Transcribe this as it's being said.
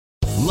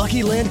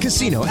Lucky Land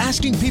Casino,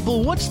 asking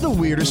people, what's the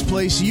weirdest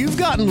place you've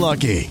gotten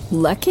lucky?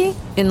 Lucky?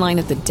 In line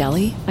at the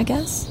deli, I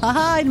guess?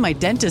 Aha, in my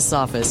dentist's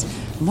office.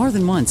 More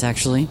than once,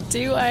 actually.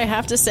 Do I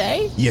have to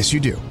say? Yes, you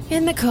do.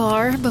 In the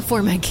car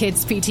before my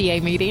kids'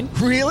 PTA meeting.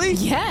 Really?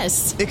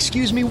 Yes.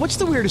 Excuse me, what's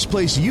the weirdest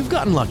place you've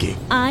gotten lucky?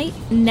 I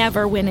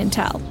never win and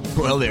tell.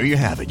 Well, there you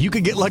have it. You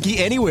can get lucky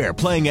anywhere,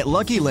 playing at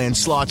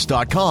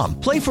LuckyLandSlots.com.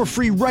 Play for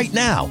free right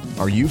now.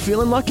 Are you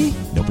feeling lucky?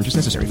 No purchase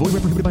necessary. Void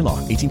where prohibited by law.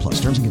 18+.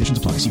 Terms and conditions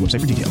apply. See website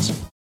for details.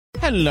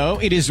 Hello,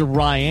 it is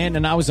Ryan,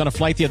 and I was on a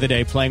flight the other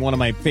day playing one of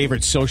my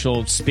favorite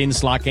social spin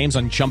slot games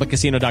on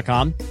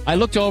ChumbaCasino.com. I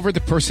looked over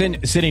the person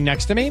sitting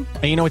next to me,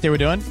 and you know what they were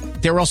doing?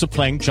 They were also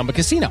playing Chumba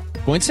Casino.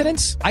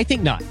 Coincidence? I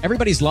think not.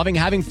 Everybody's loving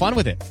having fun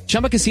with it.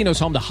 Chumba Casino is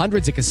home to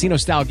hundreds of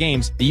casino-style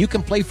games that you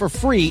can play for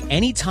free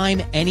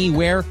anytime,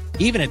 anywhere,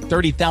 even at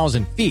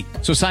 30,000 feet.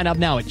 So sign up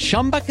now at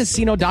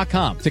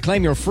ChumbaCasino.com to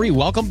claim your free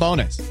welcome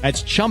bonus.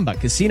 That's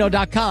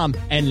ChumbaCasino.com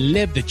and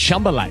live the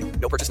Chumba life.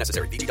 No purchase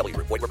necessary. VGW.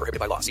 Void where prohibited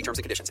by law. See terms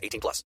and conditions.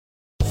 18+.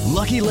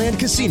 Lucky Land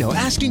Casino,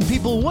 asking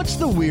people, what's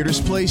the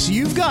weirdest place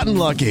you've gotten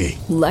lucky?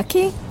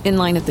 Lucky? In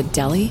line at the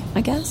deli,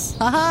 I guess?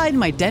 Aha, in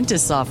my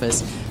dentist's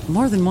office.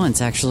 More than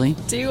once, actually.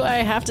 Do I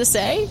have to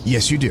say?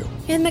 Yes, you do.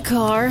 In the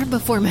car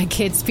before my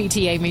kids'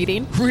 PTA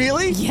meeting.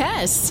 Really?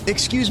 Yes.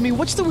 Excuse me,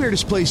 what's the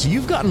weirdest place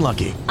you've gotten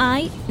lucky?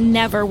 I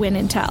never win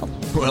and tell.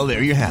 Well,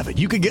 there you have it.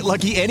 You can get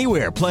lucky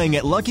anywhere, playing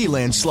at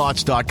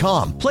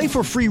LuckyLandSlots.com. Play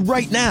for free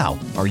right now.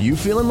 Are you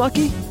feeling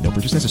lucky? No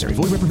purchase necessary.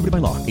 Void where prohibited by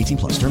law.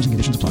 18+. Terms and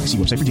conditions apply. See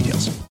website for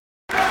details.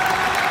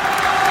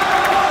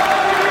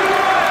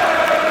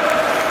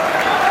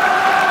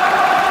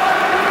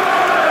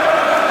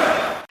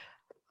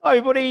 Hi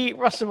everybody,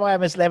 Russ and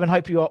Miami's 11.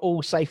 Hope you are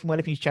all safe and well.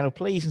 If you're new to the channel,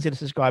 please consider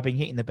subscribing,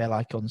 hitting the bell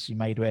icon so you're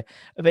made aware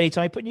of any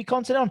time putting new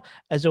content on.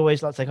 As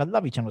always, like to take our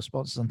lovely channel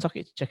sponsors on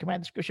Tucket. Check them out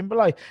in the description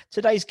below.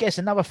 Today's guest,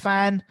 another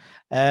fan,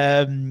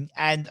 and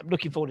I'm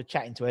looking forward to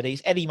chatting to Eddie.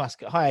 It's Eddie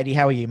Muscat. Hi Eddie,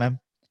 how are you, man?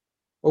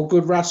 All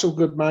good, Russ. All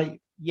good, mate.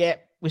 Yeah,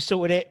 we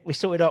sorted it. We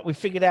sorted out. We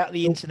figured out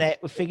the internet.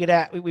 We figured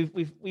out.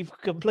 We've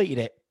completed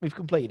it. We've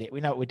completed it. We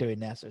know what we're doing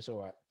now, so it's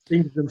all right.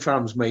 Fingers and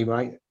thumbs, me,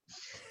 mate.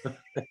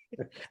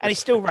 And it's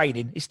still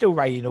raining. It's still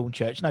raining all in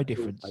church. No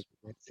difference.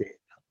 That's it.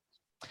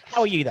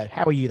 How are you though?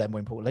 How are you then, more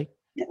importantly?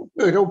 Yeah,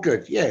 good, all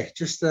good. Yeah,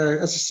 just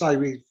as I say,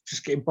 we're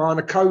just getting by on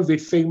a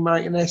COVID thing,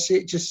 mate, and that's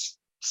it. Just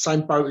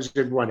same boat as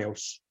everyone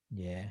else.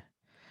 Yeah,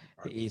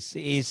 it is.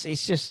 It is.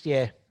 It's just.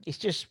 Yeah. It's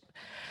just.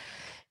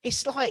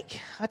 It's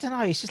like I don't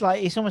know. It's just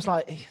like it's almost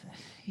like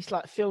it's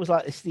like feels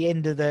like it's the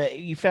end of the.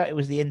 You felt it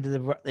was the end of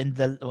the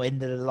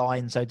end of the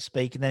line, so to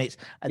speak, and then it's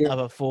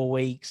another 4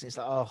 weeks. It's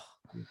like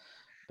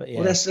But yeah.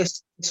 Well,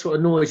 that's what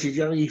annoys you.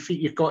 You know, you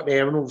think you've got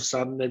there, and all of a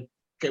sudden they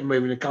get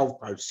moving the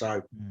goalpost.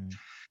 So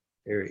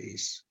there it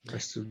is.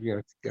 That's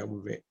to go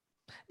with it.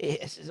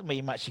 It doesn't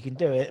mean much you can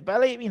do it, but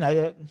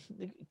the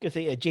good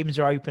thing gyms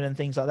are open and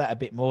things like that a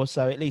bit more.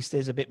 So at least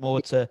there's a bit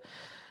more to,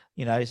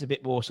 it's a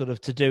bit more sort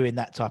of to do in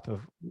that type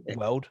of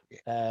world.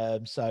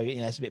 So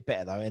it's a bit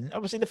better though, and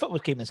obviously the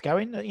football's keeping us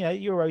going.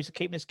 Euros are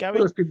keeping us going.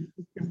 Well, it's been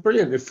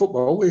brilliant with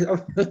football.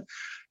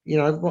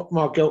 What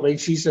my girl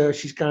means, she's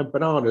going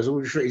bananas.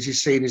 All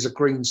she's seeing is a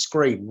green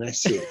screen.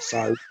 That's it.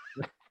 So,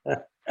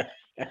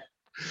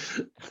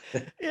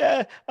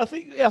 yeah, I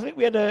think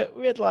we had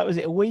like, was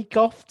it a week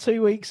off,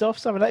 2 weeks off,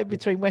 something like that,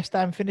 between West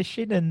Ham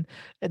finishing and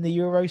the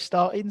Euro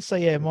starting. So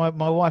yeah, my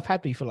wife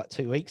had me for like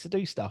 2 weeks to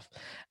do stuff,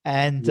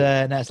 and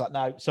now it's like,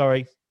 no,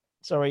 sorry,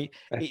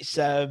 it's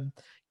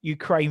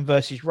Ukraine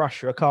versus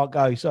Russia. I can't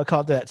go, so I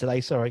can't do that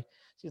today. Sorry.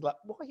 She's like,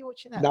 why are you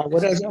watching that? No,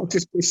 well, I'll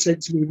just be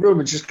sent to my room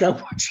and just go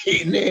watch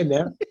it in there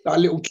now. Like a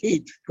little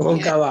kid. Go on,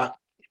 go up.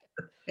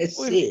 That's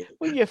it.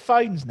 With your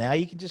phones now,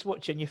 you can just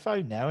watch it on your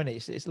phone now, and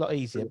it's a lot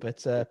easier.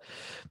 But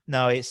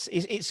no, it's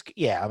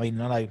yeah. I mean,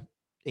 I know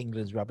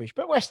England's rubbish,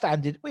 but West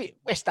Ham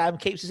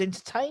keeps us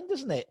entertained,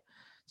 doesn't it?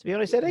 To be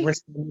honest, Eddie.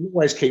 West Ham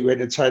always keep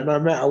entertained, no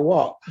matter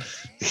what.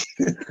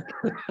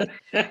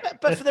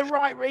 but for the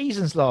right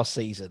reasons last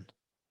season,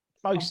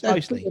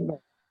 mostly.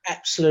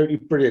 Absolutely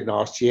brilliant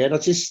last year, and I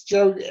just,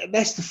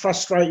 that's the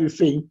frustrating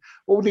thing.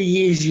 All the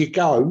years you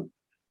go,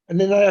 and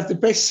then they have the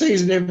best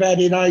season they've had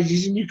in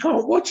ages, and you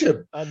can't watch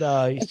them. I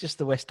know, it's just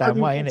the West Ham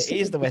way, isn't it?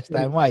 It is the West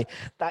Ham way.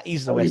 That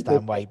is the West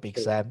Ham way, Big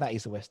Sam. That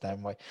is the West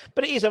Ham way.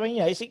 But it is. I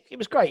mean, it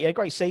was great. Yeah,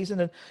 great season,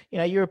 and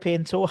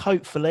European tour.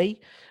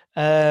 Hopefully,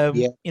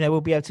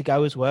 we'll be able to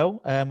go as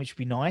well, which would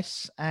be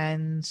nice.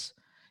 And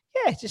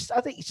yeah,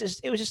 I think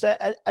it was just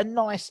a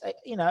nice,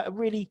 a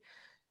really.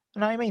 You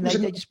know what I mean?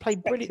 They just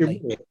played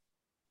brilliantly.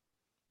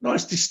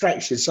 Nice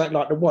distraction, something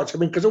like to watch. I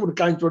mean, because all the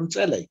games were on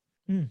telly,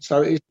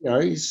 so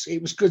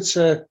it was good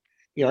to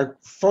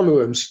follow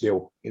them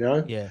still.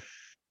 Yeah.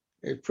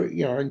 It's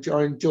pretty. I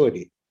enjoyed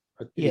it.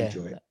 I did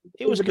enjoy it.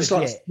 It was good.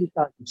 Like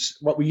games,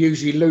 what we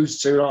usually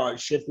lose to, like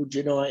Sheffield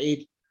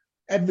United,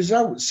 had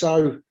results.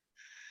 So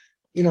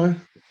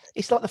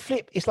it's like the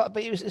flip. It's like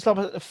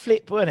a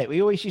flip, weren't it?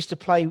 We always used to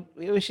play.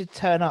 We always used to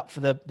turn up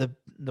for the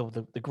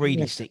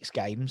greedy 6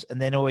 games, and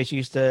then always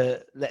used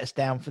to let us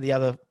down for the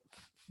other.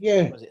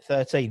 Yeah, was it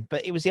 13?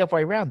 But it was the other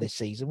way around this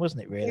season,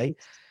 wasn't it? Really.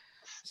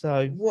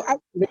 So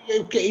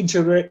They'll get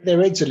into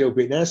their heads a little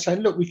bit now,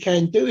 saying, "Look, we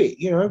can do it."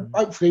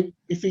 Hopefully,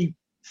 if he,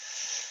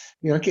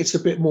 gets a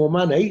bit more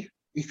money,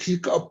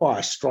 you've got to buy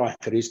a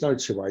striker. There's no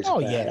two ways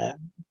about that.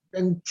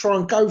 And try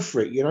and go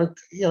for it.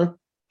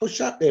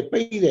 Push up there,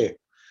 be there.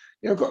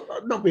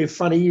 Not being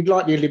funny. You'd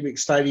like the Olympic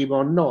Stadium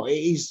or not?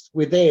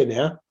 We're there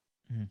now.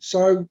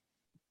 So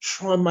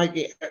try and make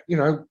it,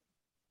 not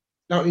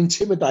an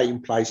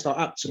intimidating place like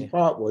Upton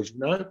Park was.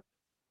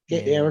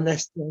 Get there and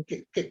that's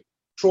get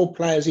draw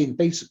players in,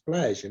 decent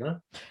players.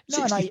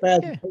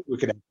 60,000 people we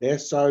could have there.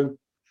 So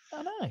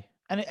I know.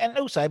 And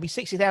also, it'll be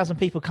 60,000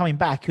 people coming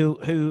back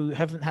who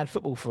haven't had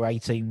football for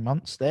 18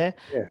 months there,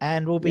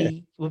 and will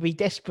be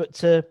desperate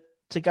to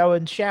go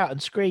and shout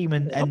and scream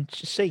and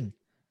sing.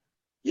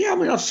 Yeah, I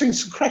mean, I've seen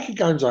some cracking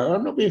games.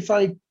 I'm not being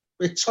funny.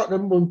 With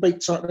Tottenham, when we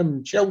beat Tottenham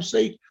and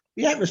Chelsea,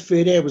 the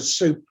atmosphere there was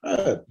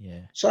superb.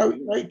 Yeah. So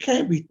it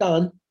can be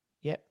done.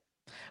 Yeah.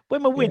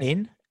 When we're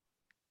winning,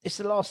 it's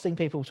the last thing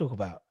people talk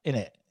about, isn't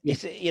it? Yeah.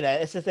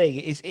 It's the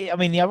thing.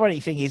 The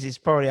ironic thing is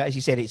probably, as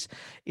you said,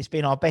 it's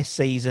been our best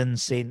season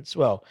since,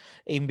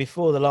 even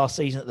before the last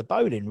season at the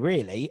Bowling,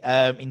 really,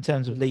 in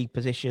terms of league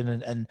position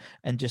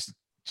and just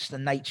the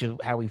nature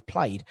of how we've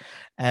played.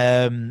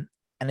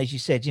 And as you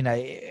said,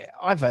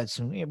 we've had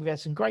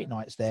some great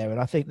nights there, and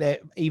I think there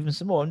even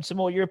some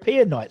more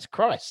European nights.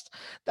 Christ,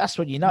 that's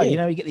what you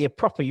get the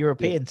proper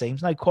European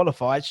teams, no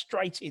qualifiers,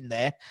 straight in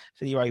there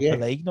for the Europa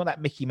League, not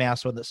that Mickey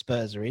Mouse one that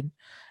Spurs are in,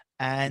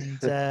 and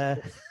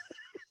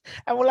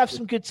and we'll have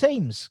some good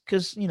teams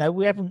because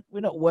we're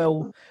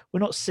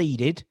not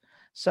seeded,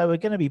 so we're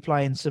going to be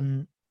playing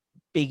some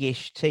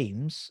big-ish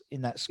teams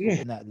in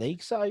that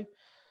league. So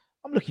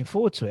I'm looking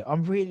forward to it.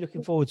 I'm really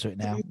looking forward to it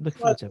now.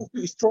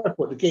 It's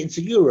tripod to get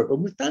into Europe,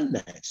 and we've done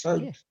that. So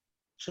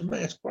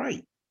that's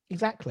great.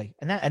 Exactly.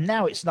 And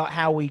now it's not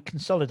how we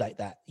consolidate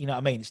that. You know what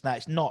I mean?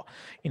 It's not.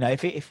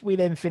 If we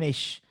then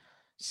finish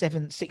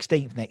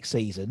 16th next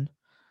season,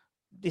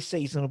 this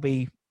season will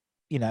be,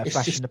 a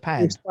flash in the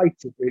pan. It's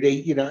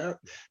really, we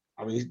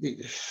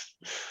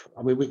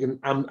can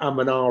and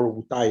R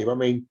all day. I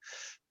mean,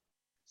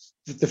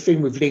 the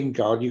thing with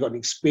Lingard, you've got an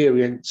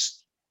experienced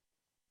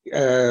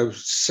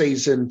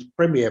seasoned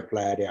Premier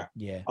player there.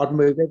 Yeah, I'd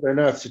move heaven and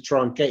earth to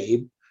try and get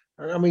him.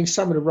 I mean,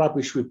 some of the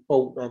rubbish we've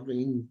bought.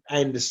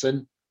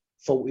 Anderson,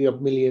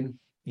 40-odd million.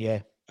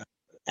 Yeah,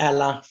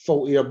 Allah,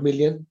 40-odd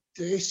million.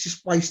 It's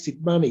just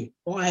wasted money.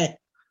 Buy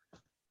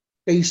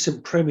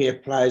decent Premier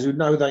players who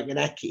know they can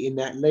hack it in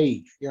that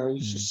league.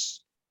 It's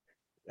just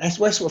that's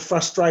what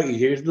frustrated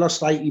you. You've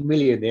lost 80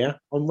 million there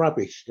on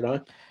rubbish.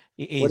 It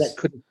is. Well, that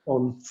could have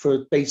gone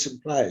for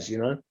decent players.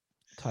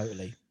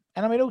 Totally.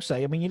 And you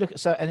look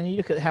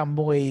at how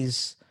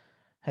Moyes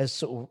has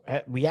sort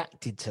of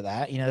reacted to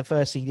that. The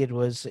first thing he did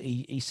was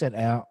he sent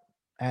out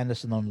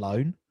Anderson on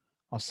loan,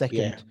 our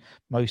second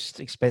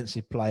most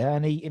expensive player,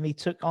 and he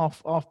took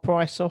half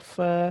price off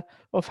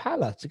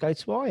Haller to go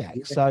to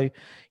Ajax. So,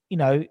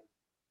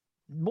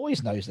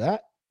 Moyes knows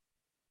that.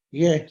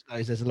 Yeah,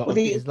 knows there's a lot of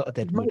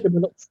dead wood. Made him a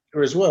lot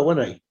fitter as well,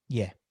 wasn't he?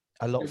 Yeah,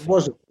 a lot. It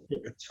wasn't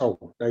at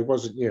all. They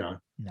wasn't. No.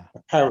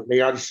 Apparently,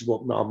 this is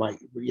what my mate.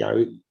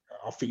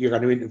 I think you're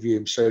going to interview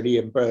him soon,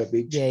 Ian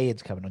Burbage. Yeah,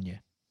 Ian's coming on you.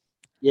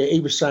 Yeah, he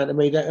was saying to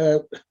me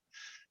that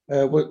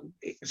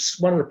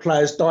one of the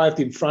players dived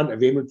in front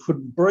of him and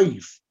couldn't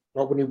breathe.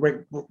 Like when he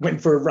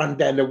went for a run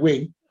down the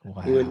wing.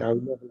 Wow. He went, no,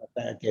 never like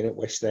that again at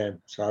West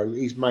Ham. So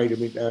he's made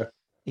him into...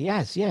 He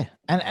has, yeah.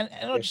 And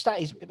not just that,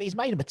 he's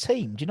made him a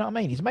team. Do you know what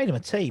I mean? He's made him a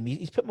team.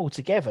 He's put them all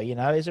together,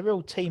 There's a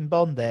real team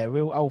bond there, a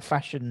real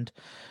old-fashioned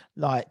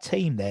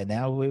team there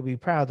now. We'll be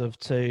proud of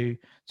to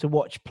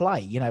watch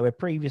play. Where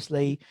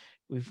previously...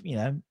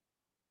 a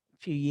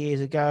few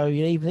years ago,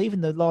 even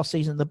the last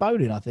season of the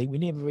Bowling, I think we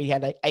never really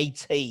had a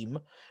team,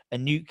 a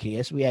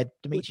nucleus. We had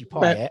Dimitri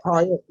Payet.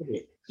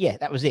 Yeah,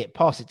 that was it.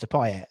 Pass it to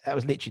Payet. That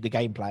was literally the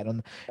game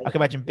plan. I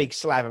can imagine big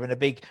Slaver and a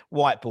big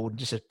whiteboard and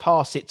just says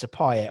pass it to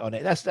Payet on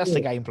it. That's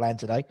the game plan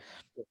today.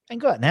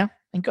 Ain't got it now.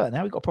 We've got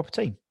a proper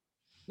team.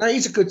 No,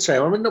 he's a good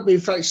team. I mean, not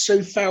being like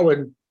Sue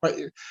Fallon, but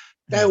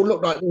they all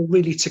look like they're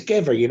really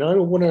together. I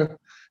want to. As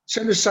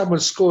soon as someone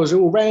scores,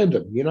 all round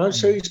them.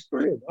 So he's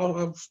brilliant.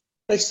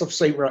 Best I've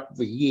seen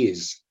for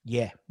years.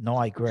 Yeah, no,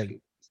 I agree.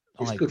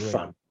 It's good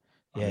fun.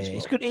 Yeah,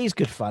 it's good. It is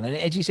good fun, and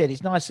as you said,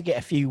 it's nice to get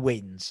a few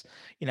wins.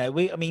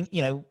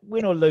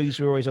 Win or lose,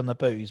 we're always on the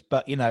booze,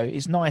 but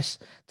it's nice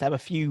to have a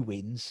few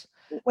wins.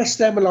 West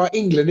Ham are like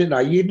England, isn't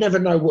they? You never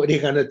know what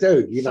they're going to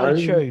do. So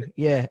true.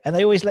 Yeah, and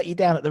they always let you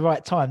down at the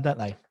right time, don't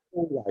they?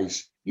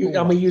 Always.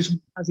 I mean, you was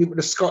with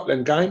the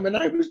Scotland game, and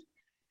they was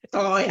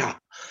fire.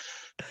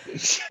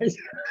 It's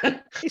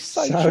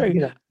so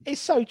true.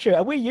 It's so true,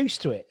 and we're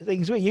used to it.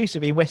 We're used to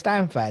being West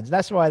Ham fans.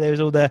 That's why there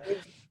was all the,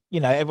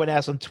 everyone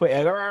else on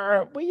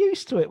Twitter. We're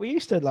used to it. We're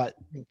used to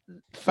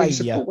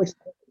failure.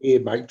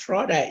 Here, mate.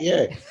 Try that,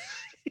 yeah.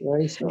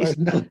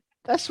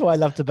 That's what I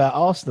loved about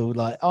Arsenal.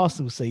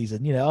 Arsenal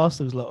season,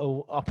 Arsenal's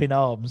all up in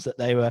arms that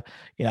they were,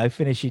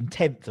 finishing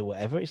 10th or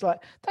whatever. It's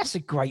like that's a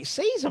great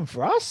season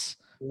for us.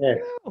 Yeah,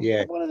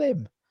 yeah. One of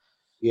them.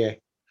 Yeah.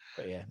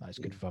 But yeah, no, it's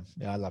good fun.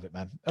 Yeah, I love it,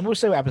 man. And we'll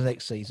see what happens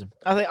next season.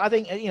 I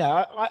think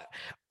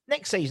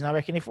next season, I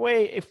reckon if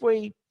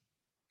we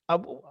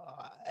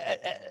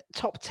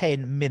top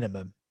 10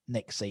 minimum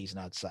next season,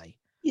 I'd say.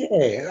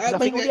 Yeah, I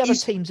think all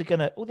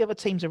the other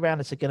teams around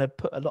us are gonna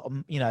put a lot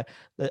of,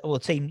 all the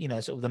team,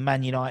 sort of the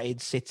Man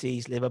United,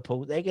 Cities,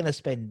 Liverpool, they're gonna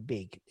spend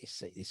big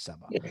this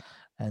summer. Yeah.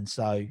 And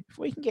so if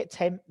we can get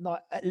 10th,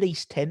 like at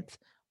least 10th,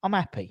 I'm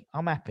happy.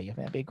 I think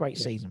it'd be a great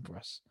season for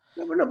us.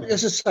 No, we're not,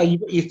 as I say,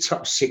 you've got your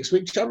top 6,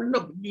 which we're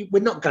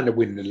not going to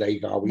win the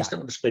league, are we? No. He's not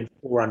going to spend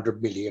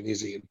 400 million,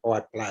 is he, and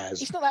buy players?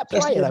 He's not that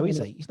player, though, is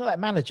he? He's not that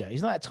manager.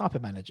 He's not that type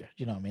of manager. Do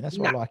you know what I mean? That's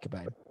what I like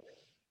about him.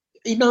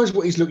 He knows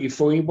what he's looking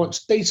for. He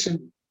wants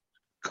decent,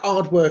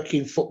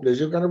 hard-working footballers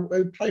who are going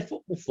to play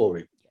football for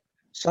him.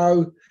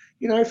 So,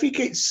 if he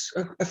gets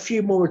a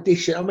few more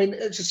additions, I mean,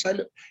 as I say,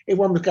 look,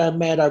 everyone was going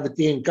mad over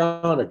Dean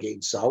Garner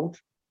getting sold.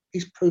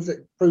 He's proved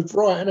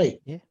right, hasn't he?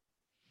 Yeah.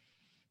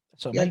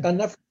 That's what I mean. Done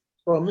nothing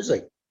for him, has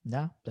he?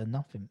 No, done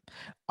nothing.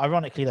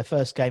 Ironically, the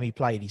first game he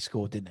played, he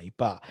scored, didn't he?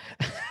 But,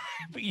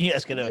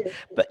 that's gonna. Yeah.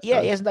 But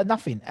yeah, he hasn't done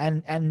nothing,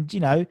 and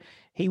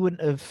he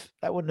wouldn't have.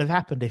 That wouldn't have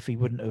happened if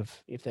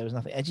there was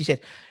nothing. As you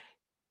said,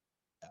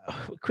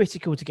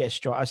 critical to get a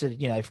strike. I said,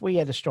 if we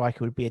had a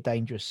striker, it would be a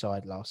dangerous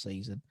side last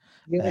season.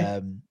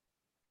 Yeah.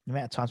 The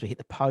amount of times we hit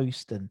the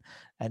post and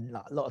a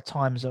lot of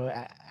times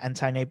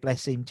Antonio,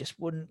 bless him, just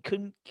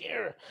couldn't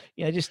care.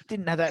 Just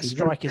didn't have that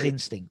striker's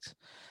instinct.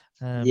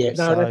 That's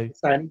the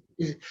same.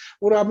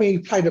 Well, I mean, he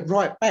played it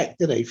right back,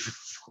 didn't he?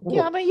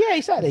 Yeah, I mean, yeah,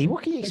 exactly.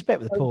 What can you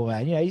expect with the poor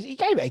man? He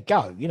gave it a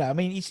go. I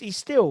mean, he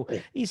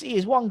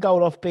is one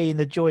goal off being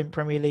the joint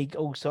Premier League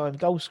all-time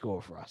goal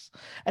scorer for us,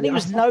 and he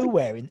was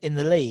nowhere in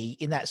the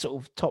league in that sort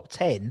of top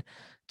 10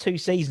 2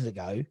 seasons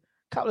ago. A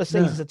couple of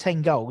seasons of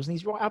 10 goals, and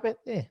he's right up it.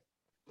 Yeah.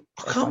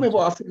 I can't remember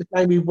what I think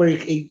the game where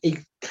he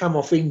come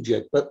off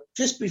injured, but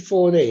just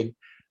before then,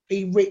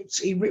 he ripped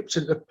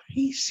into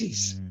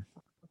pieces.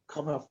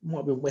 Come off, might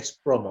have been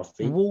West Brom, I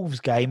think. Wolves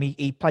game,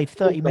 he played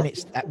 30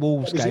 minutes at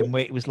Wolves game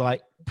where it was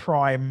like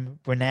prime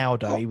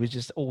Ronaldo. He was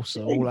just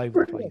awesome all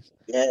over the place.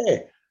 Yeah,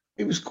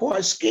 it was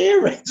quite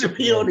scary, to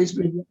be honest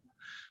with you.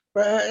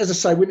 But as I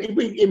say,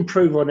 we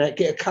improve on that,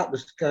 get a couple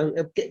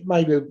of get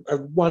maybe a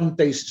one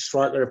decent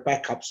striker, a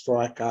backup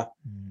striker.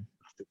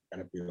 I think we're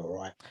going to be all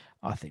right.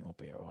 I think we'll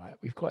be all right.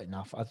 We've got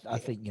enough. I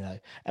think,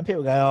 and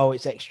people go, oh,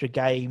 it's extra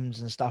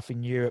games and stuff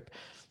in Europe.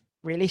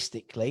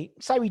 Realistically,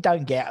 say we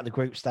don't get out of the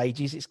group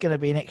stages, it's going to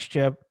be an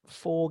extra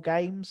 4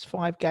 games,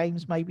 5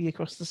 games maybe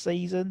across the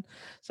season.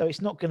 So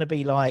it's not going to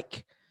be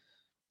like,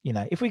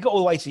 if we got all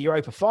the way to the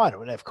Europa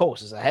final, and of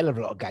course there's a hell of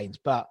a lot of games,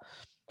 but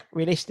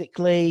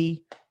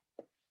realistically,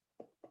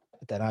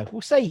 I don't know. We'll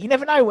see. You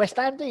never know, West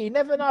Ham, do you? You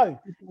never know.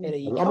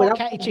 You can't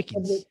count your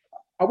chickens.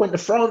 I went to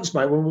France,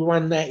 mate, when we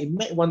won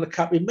the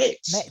cup in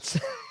Metz.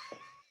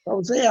 I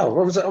was there. I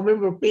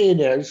remember being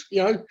there. So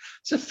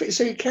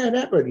it can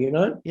happen.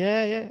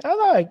 Yeah.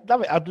 I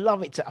love it. I'd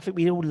love it to. I think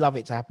we all love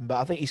it to happen. But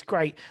I think it's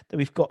great that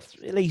we've got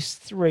at least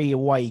 3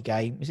 away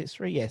games. Is it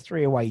 3? Yeah,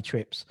 3 away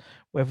trips,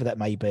 wherever that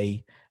may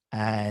be,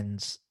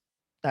 and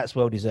that's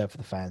well deserved for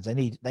the fans. They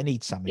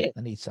need something. Yeah.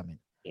 They need something.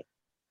 Yeah.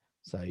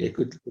 So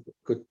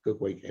good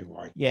weekend,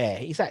 right? Yeah,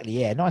 exactly.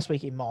 Yeah, nice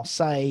week in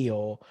Marseille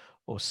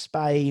or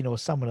Spain or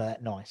somewhere like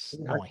that. Nice.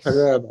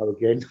 Palermo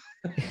again.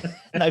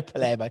 No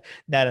Palermo.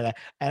 No.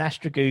 And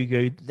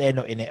Astragugu, they're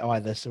not in it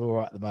either, so we're all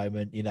right at the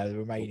moment, the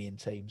Romanian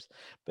teams.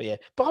 But yeah,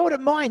 I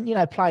wouldn't mind,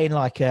 playing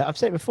like, I've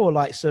said it before,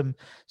 like some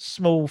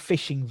small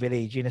fishing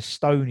village in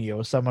Estonia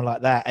or something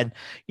like that. And,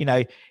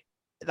 the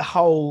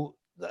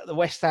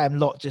West Ham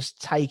lot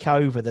just take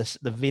over the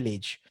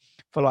village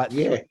for like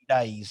 3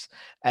 days,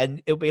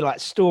 and it'll be like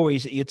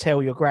stories that you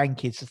tell your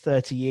grandkids for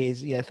 30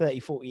 years, 30,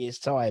 40 years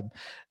time.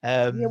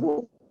 As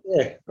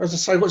I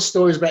say, got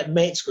stories about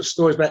Metz, got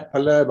stories about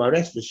Palermo,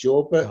 that's for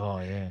sure. But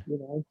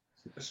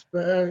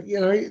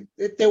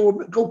they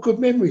were all good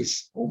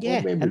memories.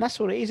 And that's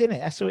what it is, isn't it?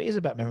 That's what it is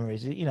about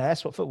memories.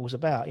 That's what football's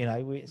about.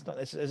 It's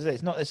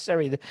not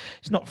necessarily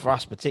it's not for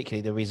us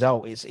particularly the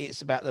result.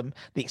 It's about the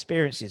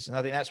experiences, and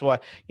I think that's why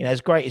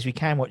as great as we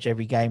can watch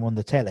every game on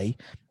the telly.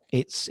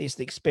 It's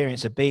the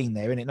experience of being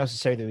there, and not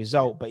necessarily the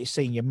result, but it's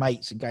seeing your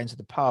mates and going to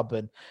the pub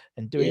and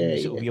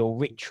doing sort of your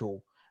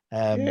ritual.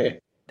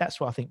 That's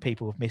what I think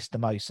people have missed the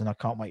most, and I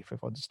can't wait for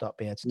everyone to start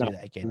being able to do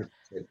that again.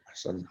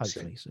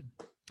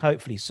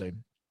 Hopefully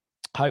soon.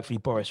 Hopefully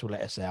Boris will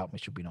let us out,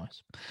 which would be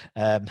nice.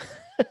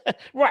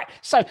 Right.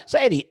 So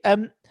Eddie,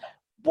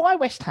 why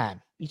West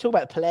Ham? You talk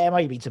about Palermo,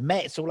 you've been to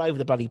Metz, all over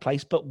the bloody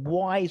place, but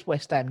why is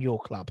West Ham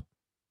your club?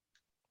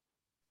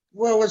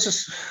 Well,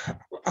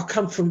 I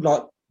come from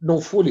like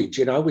North Woolwich,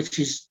 which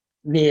is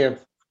near a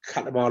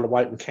couple of miles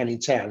away from Canning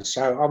Town.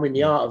 So I'm in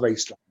the heart of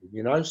East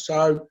London,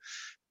 so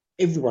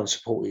everyone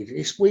supported.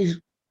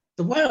 The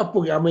way I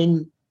put it, I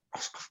mean,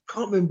 I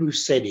can't remember who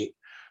said it.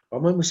 I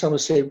remember someone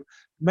said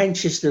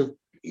Manchester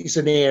is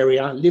an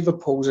area,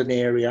 Liverpool's an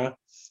area,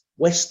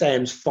 West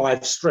Ham's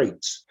 5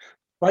 streets.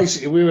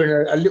 Basically, we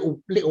were in a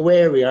little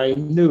area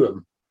in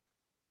Newham.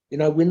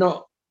 We're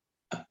not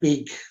a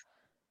big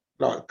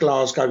like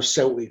Glasgow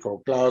Celtic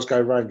or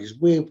Glasgow Rangers.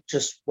 We're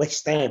just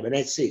West Ham, and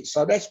that's it.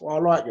 So that's what I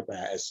like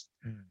about us.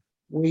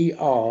 We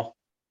are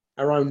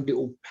our own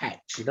little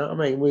patch. You know what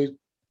I mean?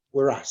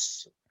 We're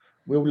us.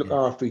 We'll look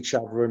after each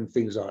other and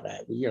things like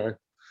that.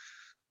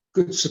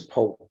 Good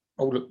support.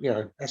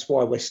 That's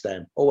why West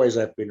Ham always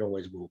have been,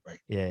 always will be.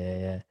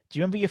 Yeah. Do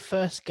you remember your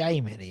first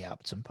game at the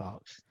Upton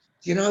Park?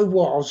 You know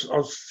what? I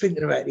was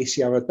thinking about this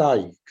the other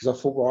day because I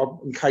thought,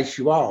 well, in case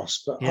you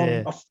asked, but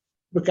I was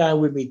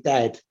going with my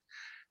dad,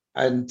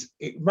 and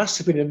it must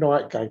have been a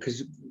night game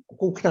because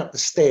walking up the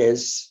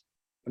stairs,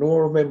 and all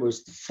I remember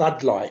was the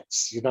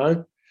floodlights,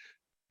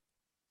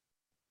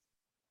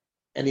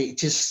 and it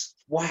just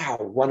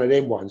one of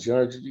them ones,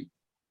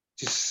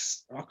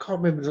 just I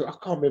can't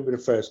remember the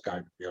first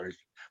game, to be honest.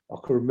 I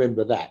can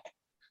remember that.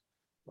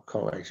 I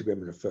can't actually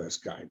remember the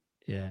first game.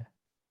 Yeah.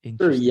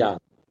 Very young.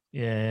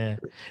 Yeah.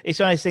 It's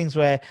one of those things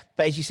where,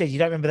 but as you said, you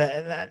don't remember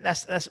that. And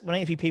that's when I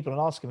interview people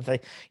and ask them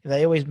if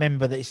they always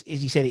remember that, as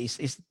you said,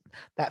 it's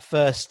that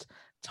first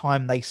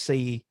time they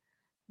see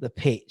the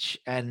pitch,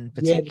 and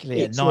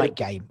particularly a night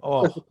game.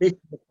 Oh, the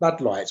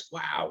floodlights.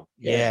 Wow.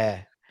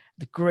 Yeah.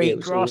 The green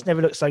grass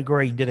never looked so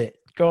green, did it?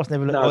 Grass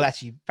never looked. Well,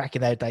 actually, back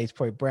in those days,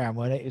 probably brown,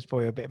 wasn't it? It was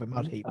probably a bit of a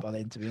mud heap by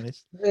then, to be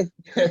honest. As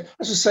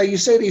I say, you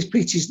see these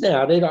pitches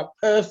now; they're like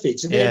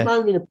perfect, and they're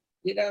moaning.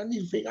 And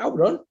you think,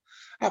 hold on,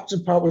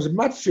 Upton Park was a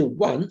mud field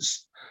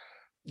once.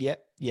 Yeah.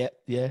 I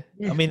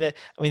mean, I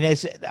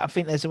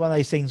think there's one of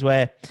those things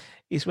where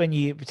it's when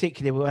you,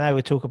 particularly when I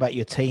would talk about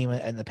your team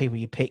and the people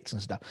you picked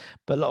and stuff,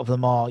 but a lot of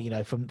them are,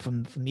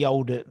 from the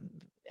older,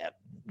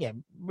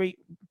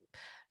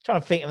 trying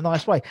to think of a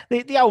nice way.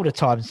 The older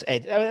times,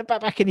 Ed,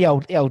 back in the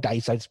old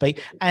days, so to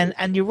speak.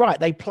 And you're right,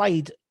 they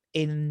played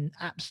in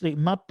absolute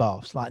mud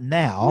baths. Like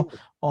now,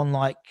 on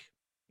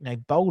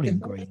bowling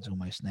greens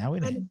almost now,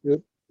 isn't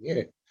it?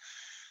 Yeah.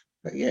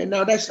 But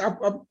no, that's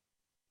that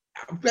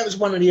was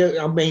one of the.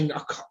 I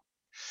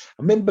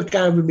remember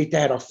going with my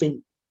dad.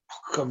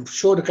 I'm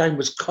sure the game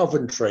was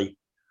Coventry,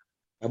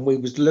 and we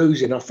was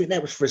losing. I think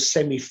that was for a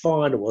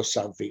semi-final or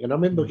something. And I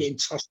remember getting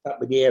tossed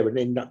up in the air and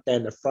ended up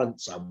down the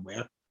front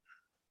somewhere.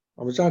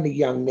 I was only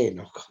young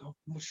then. I'm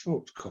not sure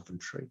it was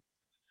Coventry.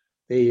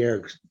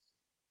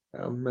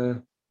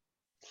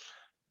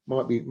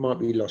 Might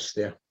be lost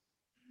there.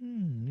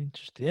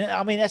 Interesting.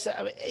 I mean, it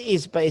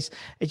is, but it's,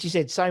 as you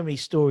said, so many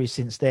stories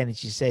since then.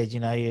 As you said,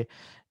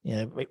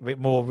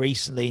 more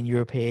recently in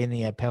European,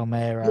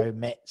 Palmero,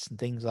 Metz, and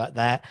things like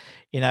that.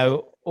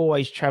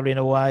 Always travelling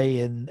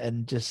away,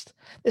 and just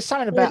there's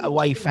something about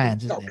away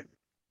fans, isn't there?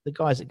 The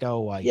guys that go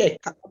away. Yeah,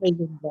 I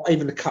mean, not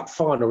even the cup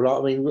final.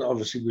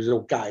 Obviously, it was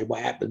all gutted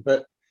what happened,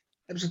 but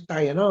it was a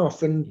day and a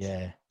half, and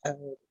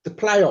the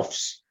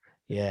playoffs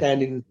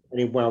down in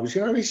Wales.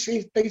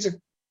 These are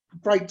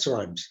great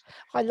times.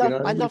 I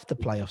love the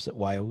playoffs at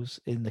Wales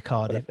in the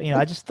Cardiff.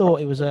 I just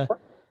thought it was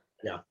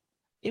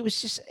it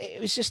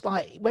was just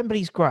like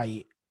Wembley's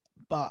great,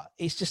 but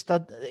it's just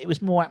it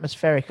was more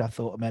atmospheric. I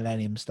thought at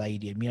Millennium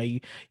Stadium.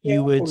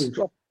 You would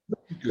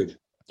good.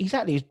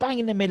 Exactly, it was bang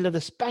in the middle of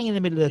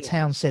the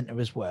town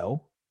centre as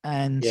well,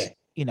 and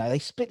they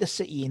split the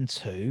city in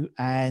two,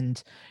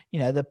 and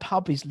the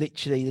pub is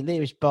literally, the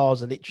nearest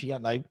bars are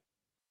literally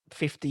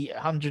 50,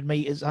 100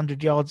 meters,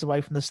 100 yards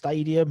away from the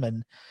stadium,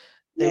 and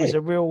there was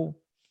a real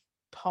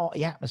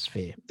party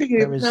atmosphere.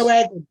 No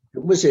agony,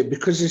 was it?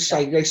 Because they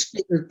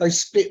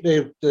split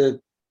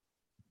the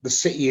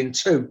city in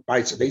two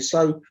basically.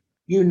 So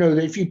that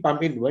if you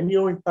bump into one,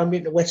 you're bumping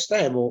into West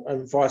Ham,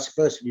 and vice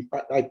versa.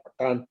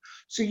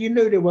 So you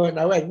knew there weren't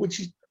no ag, which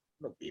is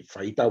not be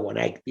afraid. You don't want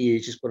ag, do you?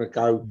 Just want to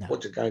go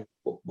watch a game of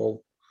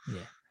football.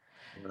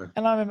 Yeah.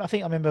 And I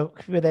remember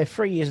we were there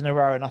 3 years in a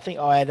row, and I think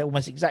I had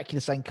almost exactly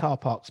the same car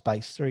park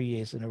space 3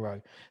 years in a row.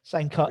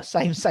 Same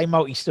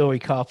multi-story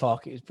car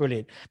park. It was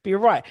brilliant. But you're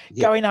right,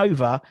 going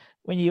over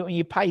when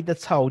you paid the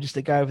toll just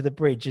to go over the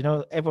bridge.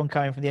 Everyone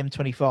coming from the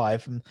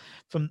M25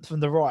 from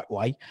the right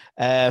way,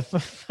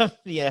 from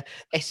the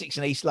Essex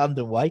and East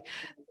London way.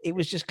 It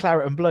was just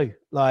claret and blue,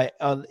 like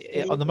on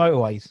the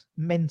motorways.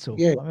 Mental.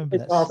 Yeah, I remember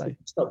that.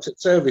 Stopped at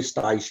service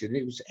station.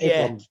 It was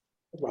everyone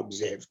was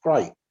there. It was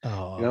great.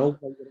 Oh.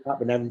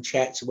 Up and having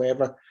chats or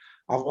whatever.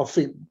 I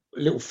think a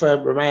little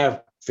further from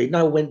our thing.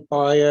 Went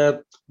by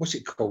what's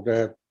it called?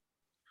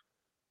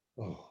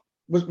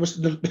 What's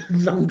the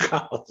long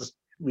cars?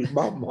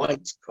 My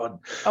mind's gone.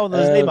 Oh,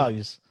 those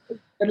limos.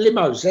 The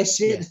limos. That's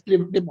it. Yeah.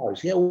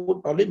 Limos. Yeah,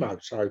 all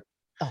limos. So.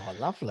 Oh,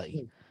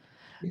 lovely.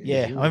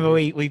 Yeah, I remember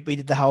we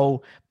did the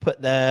whole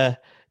put the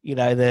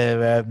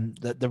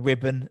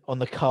ribbon on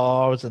the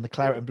cars and the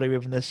claret and blue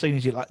ribbon. As soon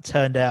as you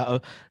turned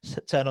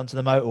onto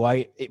the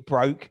motorway, it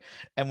broke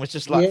and was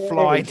just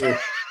flying.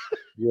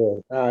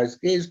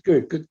 It's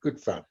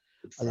good fun.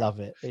 I love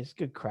it. It's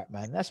good crap,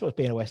 man. That's what's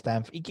being a West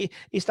Ham.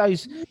 It's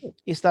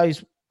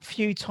those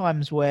few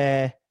times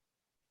where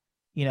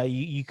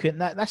you can.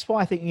 That's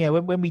why I think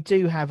when we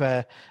do have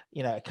a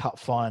cup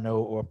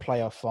final or a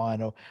playoff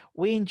final,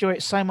 we enjoy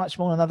it so much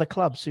more than other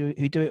clubs who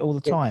do it all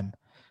the time.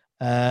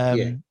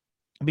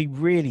 and we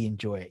really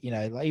enjoy it. You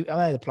know, like, I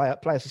know the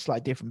players are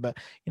slightly different, but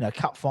you know,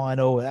 cup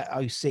final, that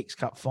 06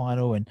 cup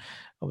final, and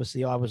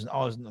obviously I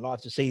wasn't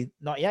alive to see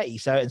 98,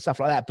 so and stuff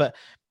like that. But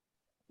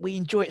we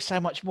enjoy it so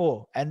much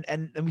more,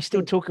 and we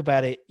still talk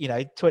about it. You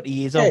know, 20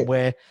 years on,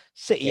 where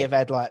City have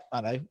had like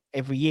I don't know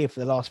every year for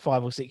the last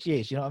 5 or 6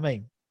 years. You know what I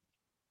mean?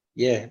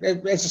 Yeah,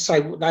 as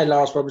I say, their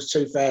last one was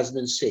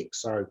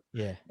 2006. So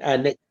yeah,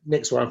 and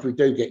next one, if we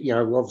do get, you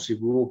know, obviously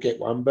we'll all get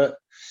one, but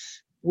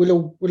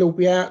we'll all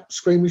be out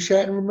screaming,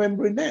 shouting,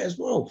 remembering that as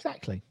well.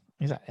 Exactly.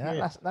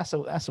 Yeah. That's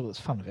all that's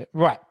fun of it.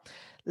 Right.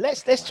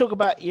 Let's talk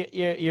about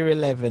your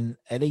 11,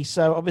 Eddie.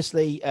 So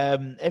obviously,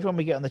 everyone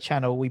we get on the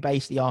channel, we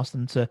basically ask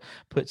them to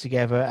put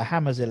together a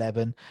Hammers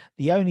 11.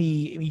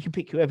 You can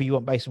pick whoever you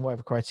want based on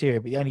whatever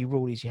criteria, but the only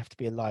rule is you have to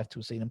be alive to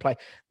have seen them play.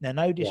 Now,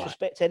 no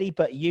disrespect, Eddie,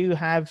 but you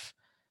have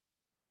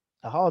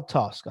a hard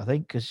task, I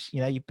think, because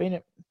you know you've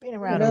been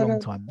around a long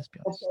time. Let's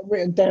be honest. I've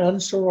written down,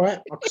 it's all right.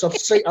 Because I've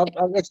seen,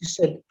 as you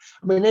said,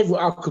 I mean,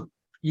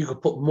 you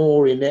could put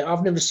more in there.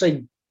 I've never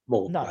seen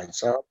more play,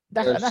 so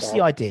that's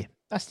the idea.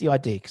 That's the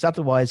idea, because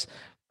otherwise,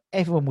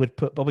 everyone would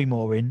put Bobby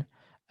Moore in.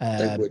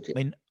 They would, yeah. I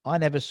mean, I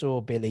never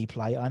saw Billy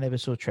play. I never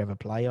saw Trevor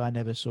play. I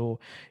never saw,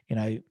 you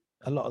know,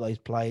 a lot of those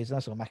players. I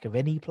saw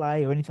McAvenny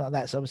play or anything like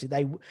that. So obviously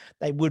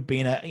they would be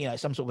in a, you know,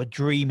 some sort of a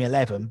dream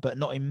 11, but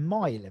not in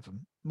my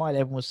 11. My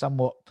 11 was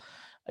somewhat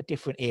a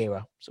different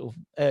era, sort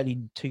of early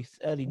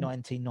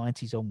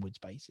 1990s onwards,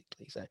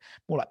 basically. So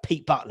more like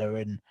Pete Butler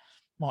and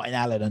Martin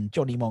Allen and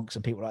Johnny Monks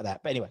and people like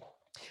that. But anyway,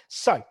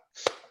 so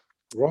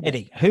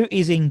Eddie, who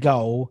is in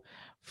goal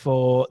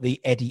for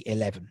the Eddie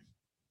 11?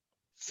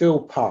 Phil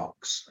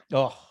Parks.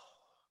 Oh,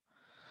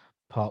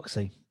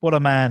 Parksy. What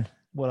a man.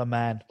 What a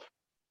man.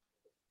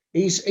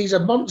 He's a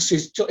monster.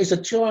 He's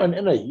a giant,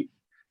 isn't he?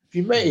 Have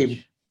you met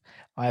him?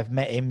 I have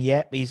met him.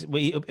 Yeah,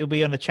 he'll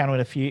be on the channel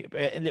in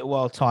a little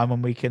while time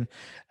when we can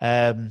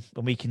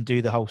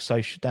do the whole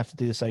social. Have to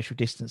do the social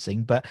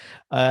distancing, but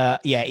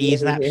he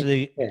is an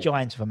absolute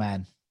giant of a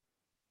man.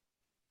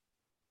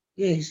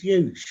 Yeah, he's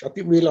huge. I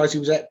didn't realise he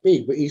was that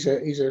big, but he's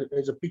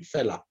a big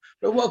fella.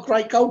 But what a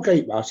great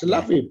goalkeeper! I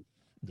love him.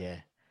 Yeah,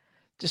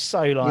 just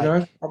so like, you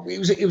know, it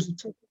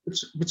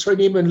was between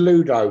him and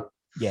Ludo.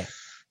 Yeah.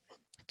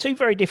 Two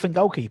very different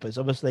goalkeepers.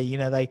 Obviously, you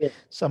know, they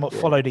somewhat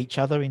followed each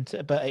other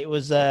but it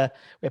was where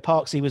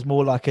Parksy was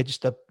more like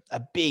just a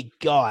big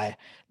guy.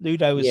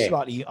 Ludo was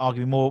slightly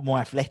arguably more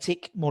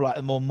athletic, more like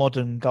a more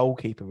modern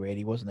goalkeeper,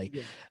 really, wasn't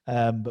he?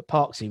 Yeah. But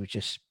Parksy was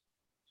just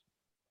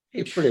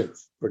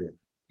brilliant.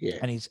 Yeah.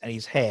 And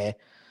his hair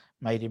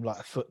made him like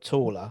a foot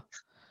taller.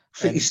 I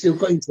think he's still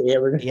got his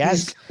hair, and he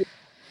has.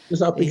 He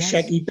was like a big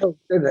shaggy dog,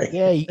 didn't he?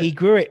 Yeah, he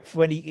grew it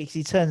when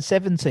he turned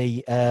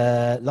 70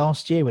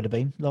 last year, would have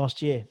been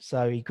last year.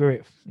 So he grew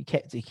it. He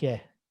kept it, yeah.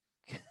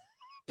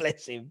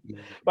 Bless him. Yeah.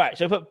 Right,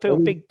 so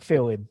put big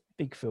Phil in,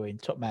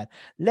 top man.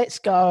 Let's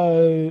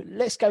go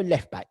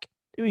left back.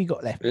 Who you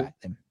got left back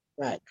then?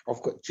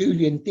 I've got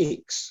Julian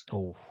Dix.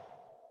 Oh,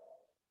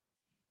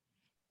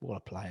 what a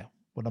player.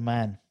 What a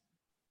man.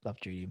 Love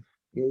Julian.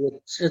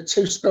 Yeah,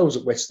 2 spells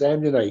at West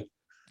Ham, didn't he?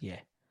 Yeah.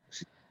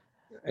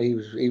 He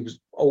was.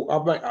 Oh,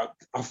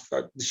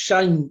 the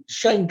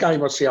Shane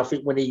game. I see. I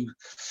think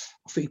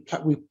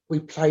we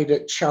played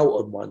at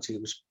Charlton once. He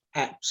was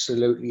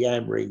absolutely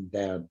hammering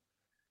down.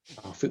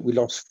 I think we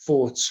lost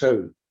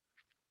 4-2,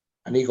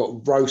 and he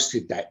got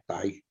roasted that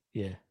day.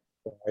 Yeah.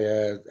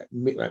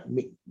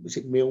 Was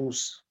it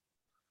Mills?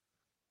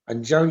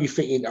 And you're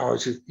thinking,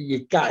 you're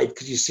gutted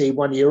because you see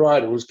one of your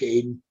idols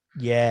getting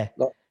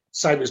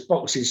same as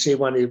boxing. See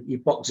one of your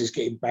boxers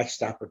getting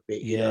bashed up a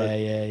bit.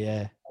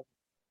 Yeah.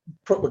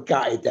 Proper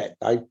gutted that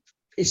day,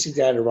 pissing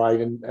down the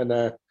rain, and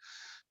I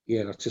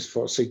just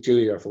thought, see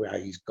Julia, I thought,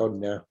 he's gone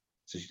now.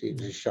 It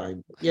was a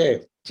shame. But yeah,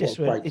 just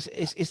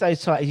it's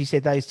those types, as you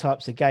said, those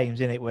types of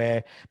games, isn't it,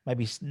 where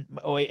maybe,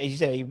 or as you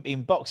said,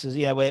 in boxers,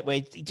 you know, where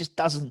it just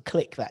doesn't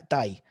click that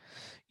day.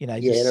 You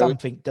know,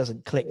 something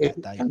doesn't click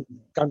that day.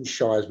 Gun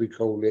shy, as we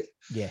call it.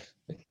 Yeah.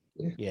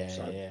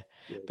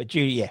 But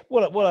Julia,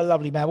 what a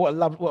lovely man. What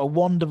a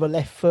wand of a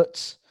left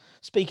foot.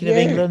 Speaking of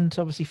England,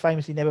 obviously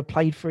famously never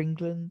played for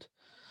England.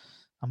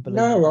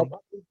 No,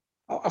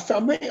 I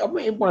met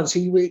him once.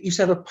 He used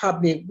to have a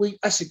pub near.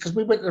 Because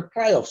we went to the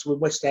playoffs when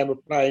West Ham were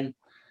playing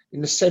in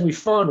the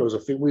semi-finals. I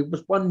think we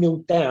was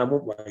 1-0 down,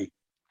 weren't we?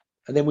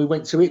 And then we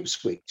went to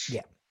Ipswich.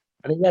 Yeah.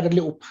 And he had a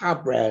little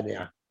pub round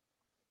there,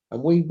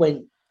 and we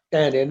went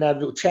down there and had a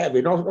little chat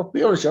with him. I'll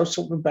be honest, I was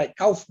talking about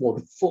golf more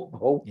than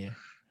football. Yeah.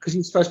 Because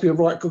he's supposed to be a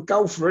right good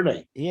golfer,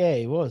 isn't he? Yeah,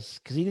 he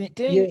was. Because he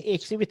didn't.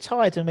 Because he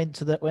retired and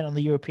went on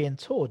the European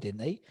tour,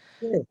 didn't he?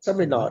 Yeah,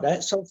 something like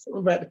that. So I'm talking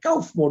about the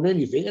golf more than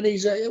anything. And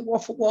he's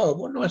what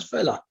a nice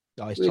fella.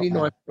 Oh, he's really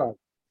nice bloke.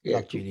 Yeah,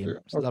 love Julian.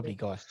 He's a lovely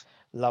guy.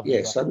 Lovely.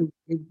 Yeah, so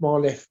he's my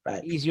left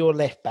back. He's your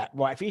left back,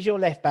 right? If he's your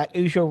left back,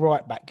 who's your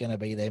right back going to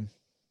be then?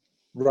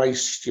 Ray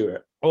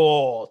Stewart.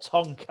 Oh,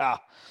 Tonka.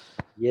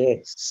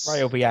 Yes.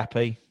 Ray will be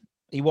happy.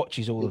 He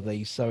watches all of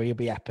these, so he'll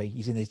be happy.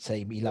 He's in his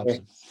team. He loves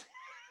them.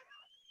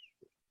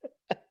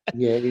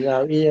 Yeah,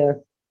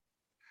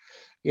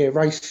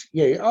 Race.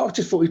 Yeah, I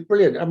just thought he was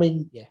brilliant. I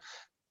mean,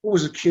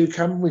 was a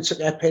cucumber. We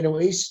took our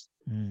penalties.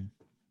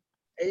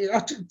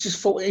 I just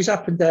thought his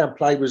up and down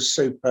play was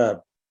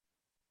superb.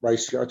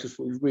 Basically, I just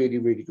thought he was really,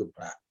 really good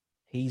player.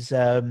 He's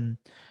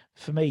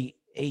for me,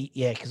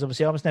 because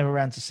obviously I was never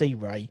around to see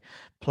Ray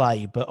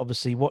play, but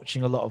obviously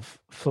watching a lot of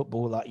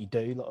football like you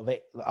do, a lot of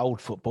it,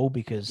 old football,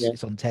 because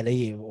it's on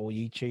telly or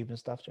YouTube and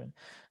stuff.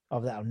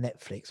 Of that on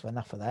Netflix,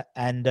 enough of that,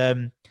 and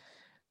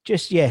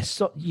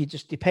so you're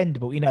just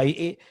dependable.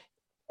 I'm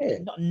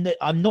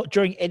not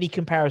drawing any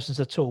comparisons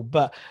at all,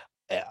 but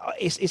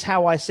it's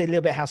how I see a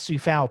little bit how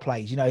Soufal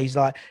plays.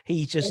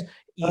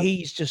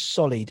 He's just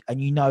solid, and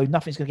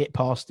nothing's going to get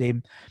past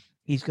him.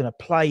 He's going to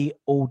play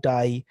all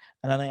day,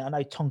 and I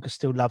know Tonka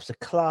still loves the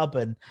club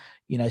and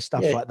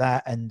stuff like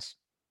that, and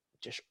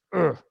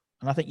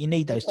and I think you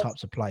need those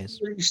types of players.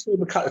 You see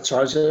him a couple of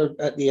times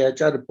at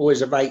the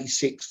Boys of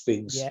 '86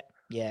 things.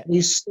 Yeah.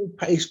 He's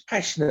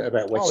passionate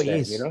about West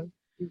Ham.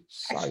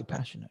 So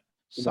passionate.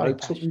 Talk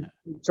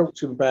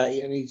to him about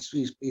it, and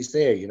he's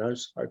there.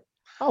 So.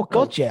 Oh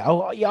God, yeah.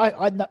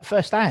 I know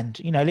firsthand.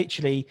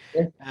 Literally.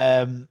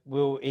 He'll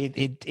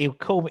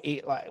call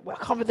me I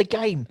can't remember the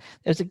game.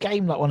 There was a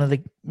game like one of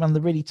the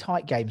really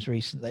tight games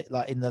recently,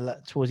 like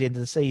towards the end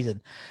of the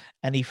season,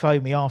 and he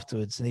phoned me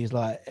afterwards, and he was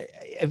like,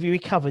 "Have you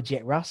recovered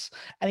yet, Russ?"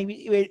 And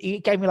he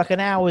gave me like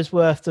an hour's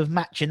worth of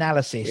match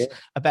analysis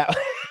about.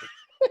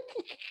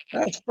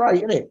 That's great,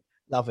 isn't it?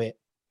 Love it.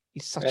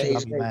 He's such a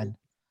lovely man.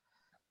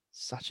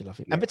 Such a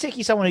lovely, and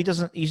particularly someone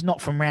he's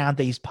not from round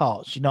these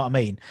parts. You know what I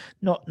mean?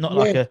 Not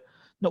like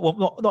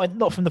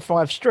not from the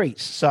 5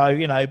 streets. So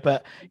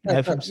but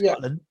from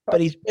Scotland.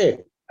 But he's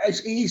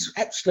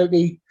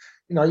absolutely.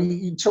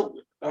 You talk.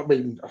 I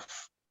mean,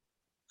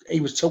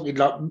 he was talking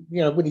like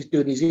when he's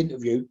doing his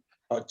interview,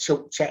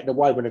 chatting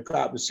away when I got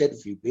up and said a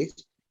few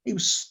bits. He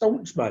was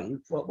staunch, mate. He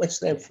was like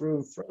West Ham through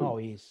and through. Oh,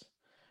 he is.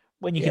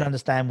 When you can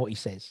understand what he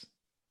says.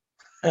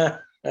 You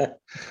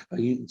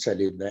can tell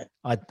him that.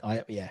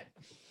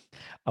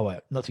 Oh, well,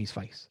 not to his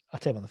face. I'll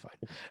tell him on the phone.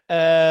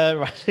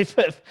 Right.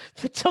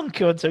 For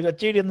Tonka on, so we've got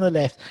Julian on the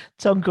left,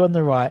 Tonka on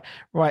the right.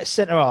 Right,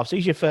 centre half. So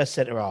who's your first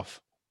centre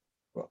half?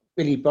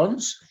 Billy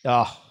Bonds.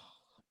 Oh,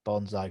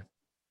 Bonzo.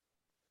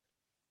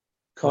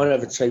 Can't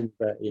have a team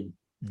about him.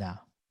 No,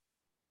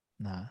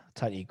 I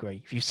totally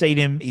agree. If you've seen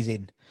him, he's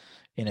in.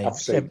 I've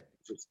seen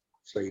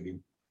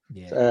him.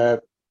 Yeah.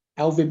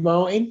 Alvin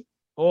Martin.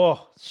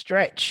 Oh,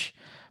 Stretch.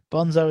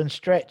 Bonzo and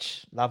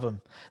Stretch. Love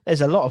them.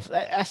 There's a lot of...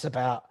 That's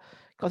about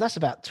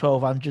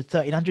 1,200,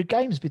 1,300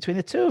 games between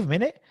the two of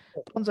them, innit?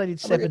 Bonzo did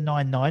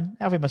 799.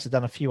 Alvin must have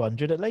done a few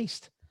hundred at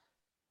least.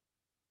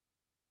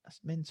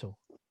 That's mental.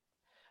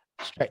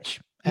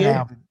 Stretch.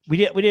 And we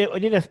did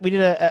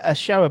a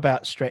show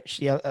about Stretch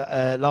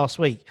last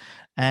week,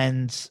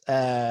 and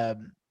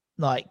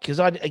because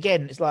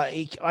it's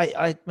like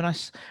when I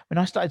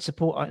started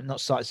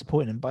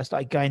supporting him, but I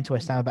started going to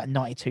West Ham about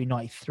 92,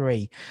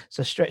 93.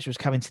 So Stretch was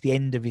coming to the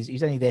end of he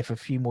was only there for a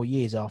few more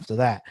years after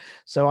that.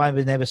 So I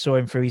never saw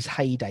him through his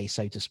heyday,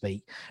 so to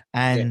speak.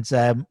 And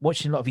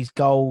watching a lot of his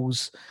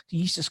goals,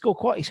 he scored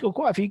quite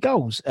a few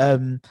goals.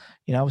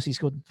 Obviously he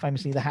scored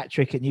famously the hat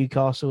trick at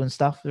Newcastle and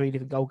stuff, 3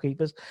 different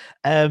goalkeepers.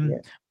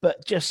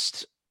 But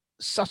just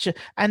such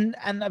and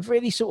a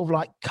really sort of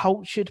like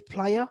cultured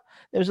player.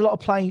 There was a lot of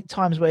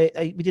times where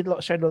we did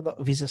showed a lot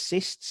of his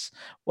assists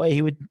where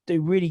he would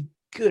do really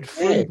good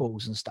free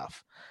balls and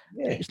stuff.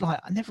 It's like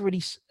I never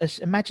really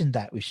imagined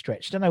that with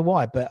Stretch. I don't know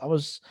why, but I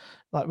was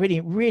like really,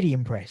 really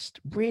impressed.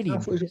 Really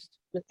impressed.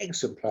 An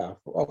excellent player.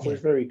 I thought he was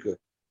very good.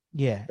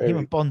 Yeah, him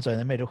and Bonzo in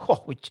the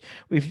middle.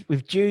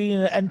 With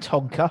Julian and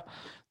Tonka,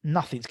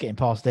 nothing's getting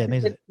past them,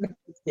 is it?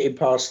 Nothing's getting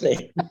past them.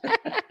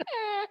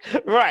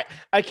 Right.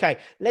 Okay.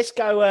 Let's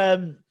go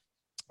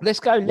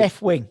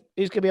left wing.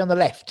 Who's going to be on the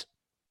left?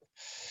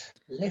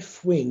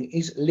 Left wing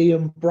is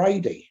Liam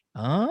Brady.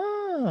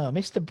 Ah,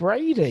 Mr.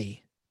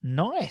 Brady.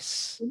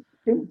 Nice.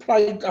 Didn't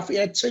play. I think he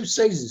had 2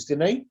 seasons,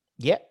 didn't he?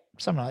 Yep.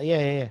 Something like that.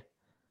 Yeah.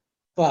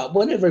 But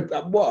whenever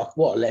what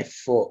a left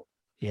foot.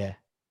 Yeah.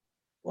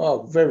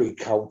 Well, very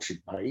cultured,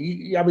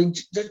 mate. I mean,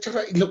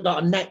 he looked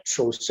like a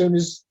natural. As soon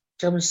as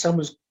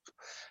someone's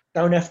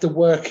don't have to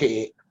work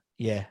it.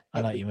 Yeah,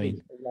 I know what you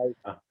mean.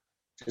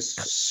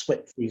 Just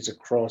sweat things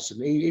across,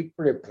 and he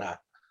brilliant player.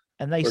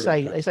 And they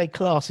say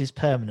class is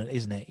permanent,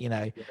 isn't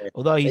it?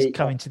 Although he's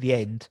coming to the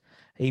end,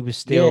 he was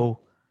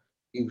still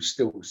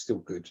still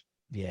good.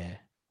 Yeah,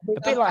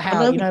 a bit like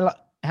how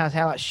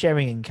how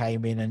Sheringham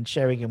came in, and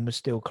Sheringham was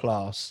still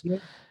class. Yeah.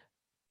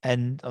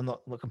 And I'm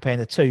not comparing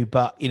the two,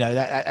 but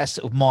that's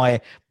sort of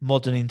my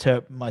modern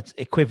my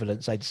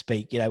equivalent, so to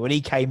speak. When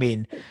he came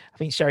in, I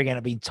think Sheringham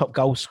had been top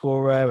goal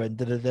scorer and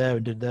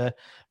da.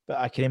 But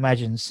I can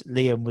imagine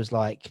Liam was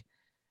like,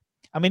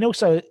 I mean,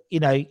 also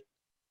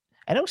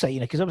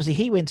because obviously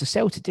he went to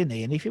Celtic, didn't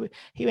he? And if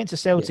he went to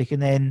Celtic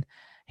and then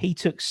he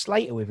took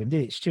Slater with him,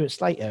 did it? Stuart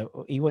Slater.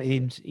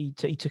 He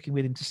took him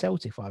with him to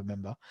Celtic, if I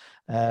remember.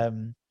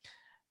 And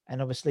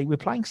obviously we're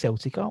playing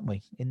Celtic, aren't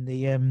we, in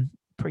the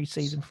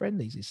pre-season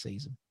friendlies this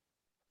season?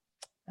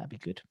 That'd be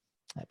good.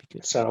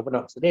 So I went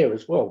up to there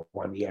as well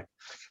one year.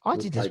 I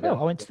did as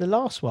well. I went to the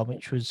last one,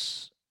 which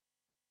was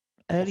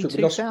early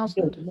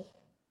 2000.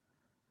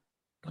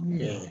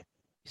 Yeah.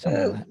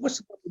 Something like that. What's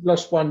the one we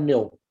lost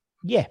 1-0?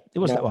 Yeah, it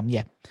was that one.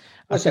 Yeah.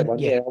 What's that one?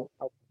 Yeah,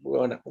 I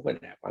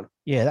went that one.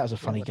 Yeah, that was a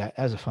funny game.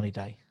 That was a funny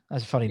day. That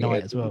was a funny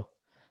night as well.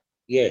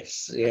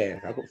 Yes, yeah.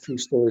 I've got a few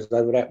stories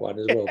over that one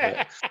as well.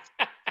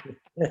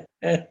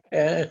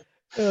 But...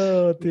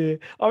 Oh dear!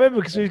 I remember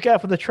because we was going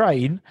up on the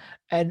train,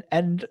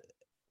 and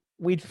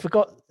we'd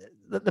forgot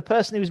that the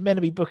person who was meant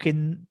to be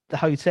booking the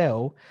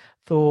hotel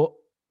thought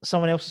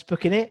someone else was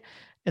booking it,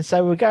 and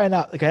so we were going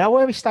up. They go, "Oh,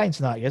 where are we staying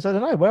tonight?" He goes, "I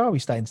don't know. Where are we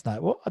staying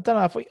tonight?" What? I don't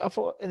know. I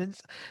thought. And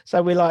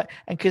so we're like,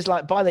 and because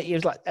like by that year it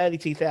was like early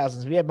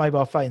 2000s, we had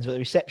mobile phones, but the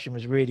reception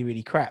was really,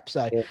 really crap.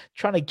 So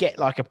trying to get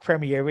like a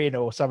Premier Inn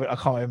or something, I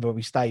can't remember where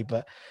we stayed,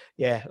 but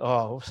yeah,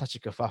 such a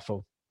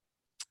kerfuffle.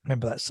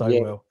 Remember that so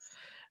well.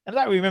 And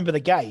I don't remember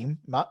the game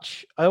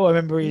much. All I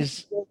remember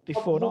is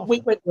before and after. We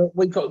went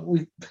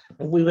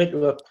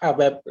to a pub.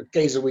 A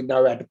geezer we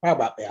know had a pub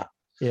up there.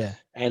 Yeah.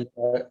 And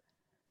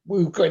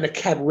we got in a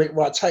cab. We went,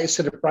 right, take us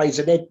to the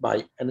Brazen Head,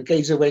 mate. And the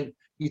geezer went,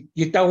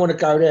 you don't want to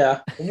go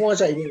there. And why is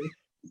that?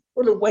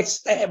 Well, at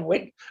West Ham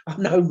went, oh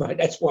no, mate,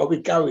 that's why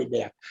we're going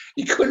there.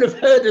 He couldn't have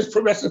heard us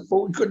from us. I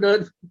thought we couldn't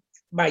have,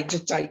 mate,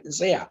 just take us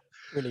there.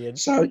 Brilliant.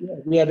 So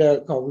we had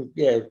a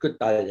good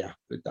day there.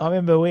 Good day. I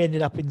remember we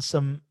ended up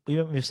we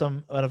went with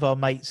one of our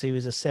mates who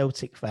was a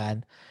Celtic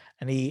fan,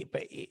 and he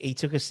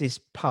took us to this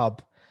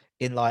pub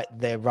in like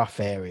their rough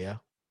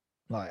area.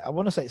 Like I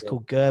want to say it's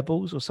called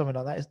Goebbels or something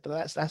like that.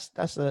 But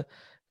that's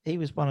he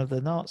was one of the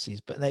Nazis,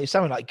 but it was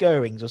something like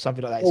Goering's or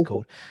something like that. It's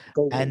called.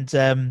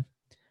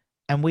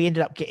 And we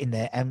ended up getting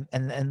there, and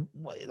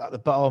like the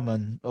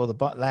barman or the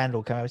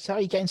landlord came over and said, "Oh,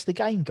 you getting to the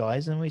game,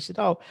 guys?" And we said,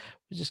 "Oh,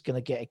 we're just going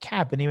to get a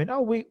cab." And he went,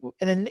 "Oh, we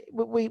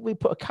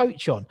put a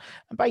coach on."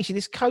 And basically,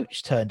 this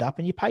coach turned up,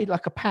 and you paid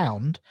like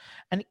 £1,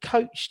 and it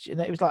coached,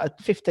 and it was like a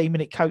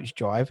 15-minute coach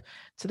drive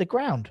to the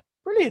ground.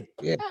 Brilliant,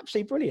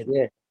 absolutely brilliant.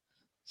 Yeah,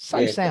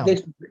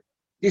 sound.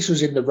 This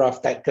was in the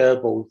rough. That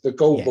Goebbels, the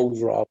Goebbels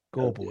rough.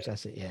 Goebbels,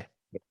 that's it. Yeah,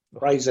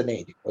 Brazen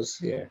Head, it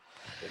was.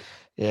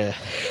 Yeah.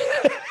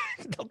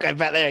 Not going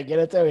back there again,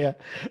 I tell you.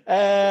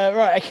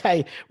 Right,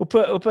 okay. We'll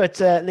put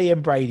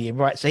Liam Brady in.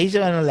 Right, so he's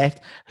on the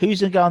left. Who's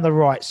going to go on the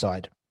right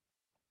side?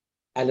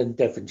 Alan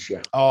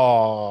Devonshire.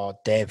 Oh,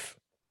 Dev.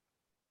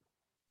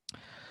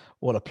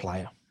 What a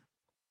player.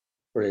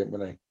 Brilliant,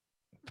 wasn't he?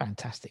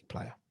 Fantastic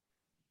player.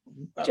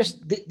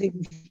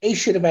 He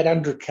should have had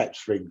 100 caps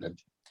for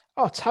England.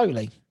 Oh,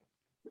 totally.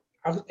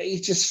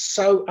 He's just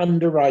so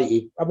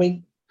underrated. I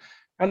mean,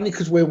 only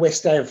because we're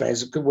West Ham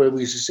fans, where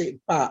we used to see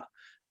it, but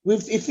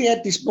if he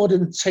had this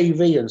modern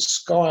TV and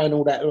Sky and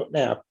all that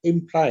now,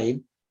 him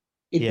playing,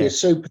 he'd be a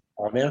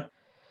superstar now.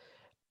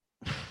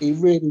 He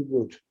really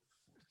would.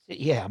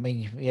 Yeah, I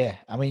mean,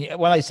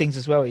 one of those things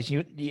as well is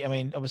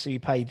obviously we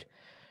paid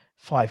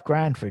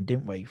 $5,000 for him,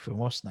 didn't we, from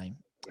what's name,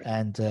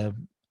 and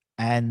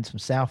from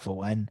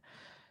Southall, and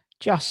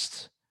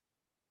just,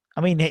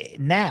 I mean,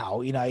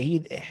 now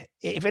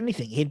if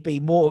anything, he'd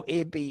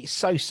be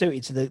so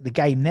suited to the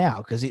game now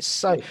because it's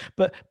so,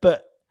 but.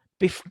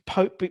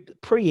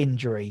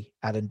 Pre-injury,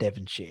 Alan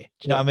Devonshire. Do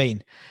you know what I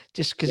mean?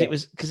 Just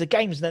because the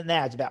game's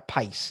now it's about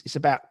pace. It's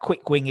about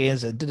quick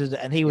wingers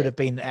and he would have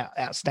been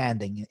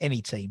outstanding in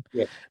any team.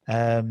 Yeah.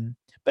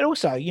 But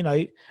also,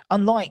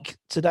 unlike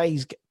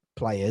today's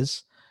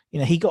players,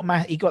 he got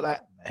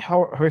that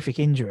horrific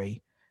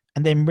injury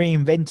and then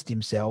reinvented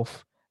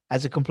himself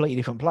as a completely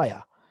different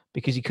player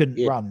because he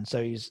couldn't run.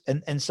 So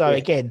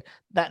again,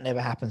 that never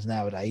happens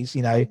nowadays.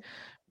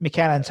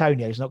 Mikel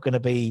Antonio's not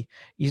going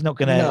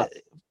to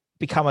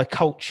become a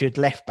cultured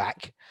left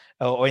back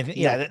or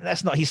anything.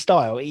 That's not his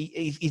style.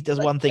 He does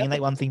one thing and that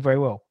one thing very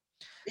well.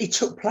 He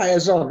took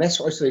players on.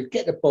 That's what I said.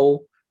 Get the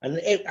ball and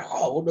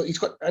look,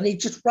 he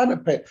just run a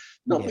bit.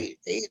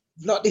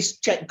 Like this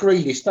Jack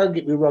Grealish. Don't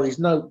get me wrong. He's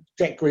no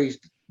Jack Grealish.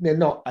 They're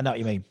not. I know what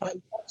you mean.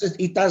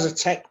 He does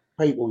attack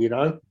people,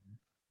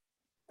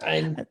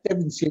 and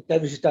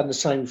Devonshire's done the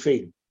same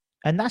thing.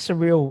 And that's a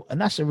real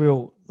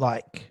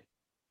like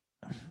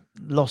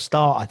lost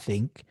art, I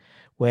think,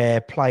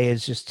 where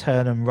players just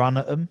turn and run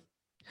at them.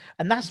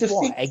 And that's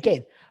why,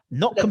 again,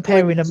 not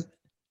comparing them.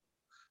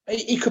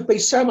 He could be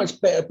so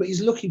much better, but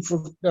he's looking for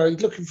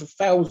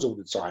fouls all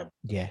the time.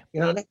 Yeah.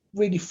 That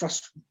really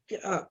frustrates.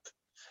 Get up.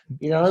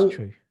 That's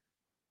true.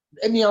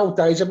 In the old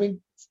days, I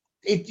mean,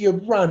 if you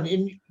run,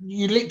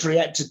 you literally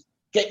had to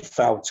get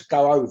fouled to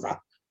go over.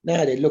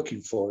 Now they're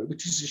looking for it,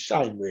 which is a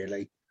shame,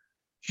 really.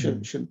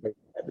 Shouldn't be.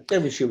 But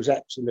Devonshire was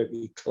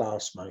absolutely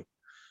class, mate.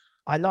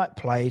 I like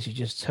players who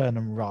just turn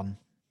and run.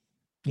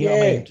 You know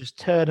what I mean? Just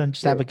turn and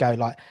just have a go.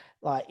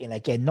 Like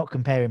again, not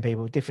comparing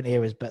people with different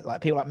eras, but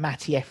like people like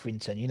Matty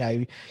Etherington,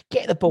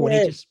 get the ball and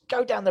he just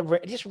go down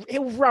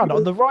he'll run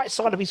on the right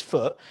side of his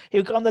foot.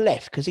 He'll go on the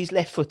left because he's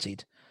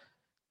left-footed.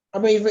 I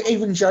mean,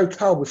 even Joe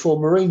Cole before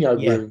Mourinho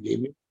ruined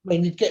him. I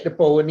mean, he'd get the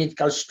ball and he'd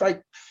go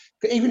straight.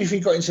 Even if he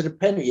got into the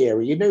penalty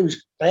area,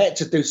 they had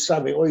to do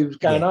something or he was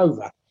going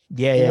over.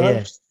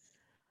 Yeah.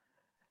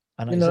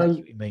 I know exactly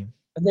what you mean.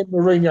 And then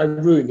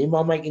Mourinho ruined him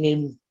by making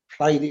him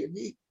play.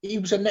 He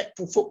was a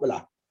natural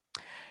footballer.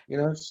 You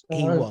know,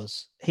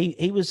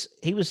 he was.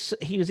 He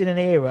was in an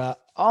era.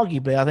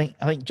 Arguably, I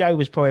think Joe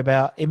was probably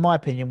about, in my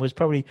opinion,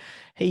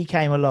 he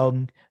came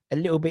along a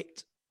little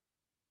bit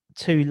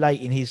too late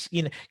in his,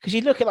 because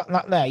you look at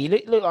like now, you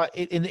look like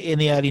in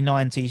the early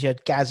 90s, you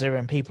had Gaza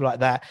and people like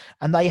that,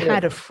 and they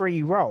had a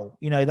free role.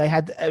 They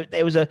had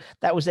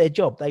that was their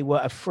job. They were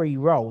a free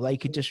role. They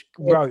could just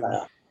roam.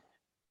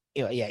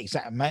 Yeah,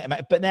 exactly.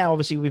 But now,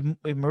 obviously, with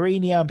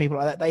Mourinho and people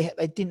like that,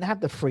 they didn't have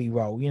the free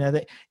role.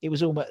 That it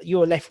was almost,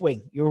 you're a left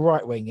wing, you're a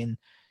right wing, and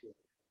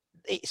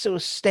it sort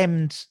of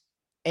stemmed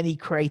any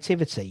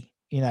creativity.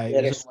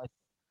 I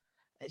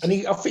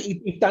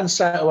think he'd done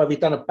so, or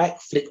he'd done a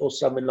backflip or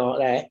something like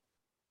that,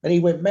 and he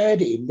went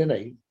mad at him,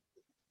 didn't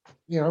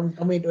he?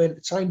 I'm here to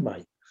entertain,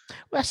 mate.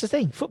 Well, that's the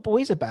thing. Football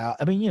is about.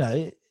 I mean,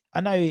 I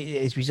know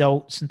it's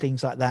results and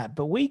things like that,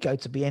 but we go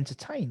to be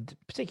entertained,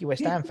 particularly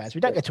West Ham fans.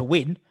 We don't go to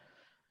win.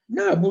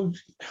 No, well,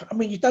 I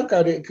mean, you don't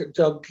go there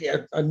to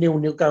get a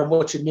 0-0, go and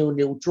watch a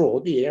 0-0 draw,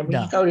 do you? I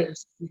mean, you go there to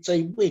see the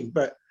team win,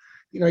 but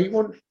you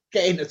want to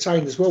get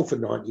entertained as well for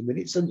 90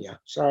 minutes, don't you?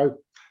 So,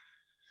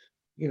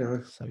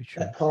 so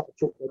true. That part of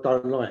football I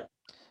don't like.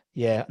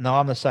 Yeah, no,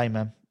 I'm the same,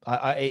 man.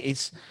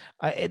 It's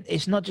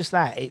not just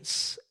that.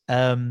 It's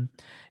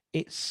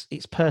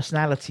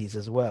personalities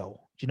as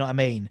well. Do you know what I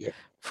mean? Yeah.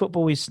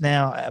 Football is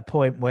now at a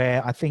point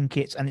where I think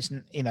it's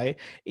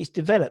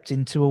developed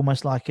into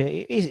almost like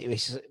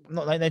it's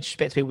not like no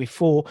disrespect to people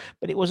before,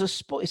 but it was a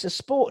sport. It's a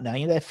sport now.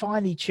 They're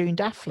finely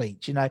tuned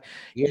athletes. You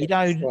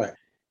don't. Right.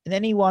 And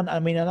anyone, I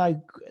mean, I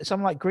know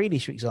someone like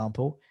Grealish, for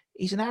example,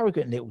 he's an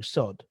arrogant little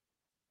sod,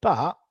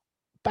 but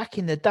back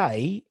in the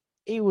day,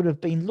 he would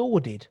have been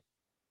lauded.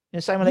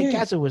 Same way like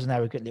Gaza was an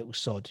arrogant little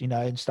sod,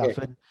 and stuff,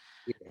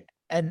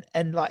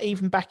 and like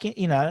even back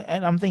in,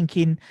 and I'm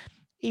thinking.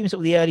 Even sort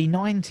of the early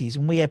 90s,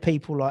 and we had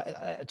people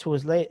like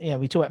towards late,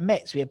 we talk about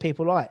Mets, we had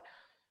people like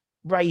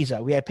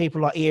Razor, we had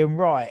people like Ian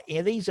Wright.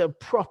 These are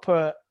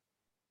proper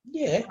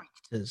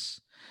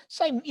characters.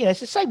 Same, it's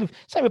the same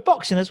with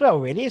boxing as well,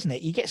 really, isn't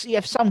it? You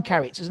have some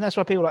characters, and that's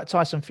why people like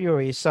Tyson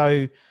Fury is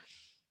so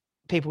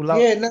people love.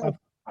 Yeah, no,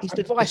 he's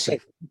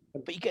divisive,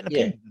 but you get an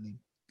opinion on him.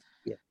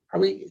 Yeah, I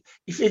mean,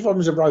 if everyone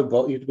was a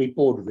robot, you'd be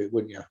bored of it,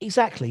 wouldn't you?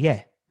 Exactly.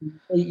 Yeah.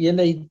 You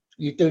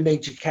do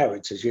need your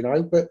characters,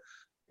 but.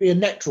 Be a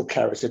natural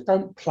character.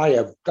 Don't play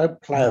a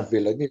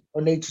villain. You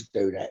don't need to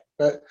do that.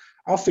 But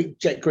I think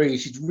Jack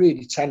Grealish is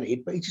really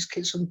talented, but he just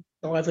keeps on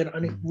diving,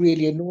 and it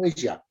really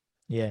annoys you.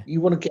 Yeah, you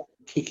want to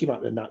kick him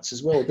up the nuts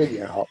as well, don't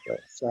you, Harper?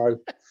 So,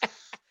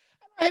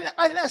 and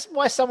that's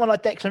why someone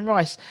like Declan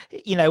Rice,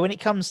 when it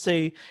comes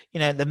to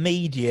the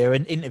media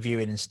and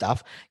interviewing and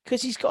stuff,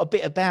 because he's got a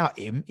bit about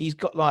him. He's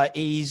got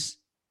he's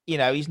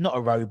not a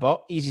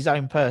robot. He's his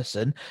own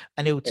person,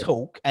 and he'll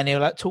talk, and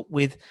he'll talk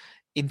with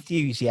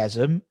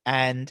enthusiasm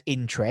and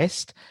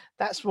interest.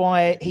 That's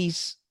why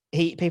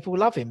people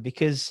love him,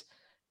 because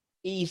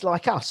he's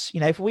like us.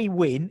 If we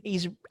win,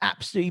 he's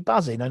absolutely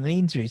buzzing on the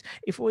interviews.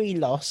 If we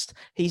lost,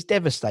 he's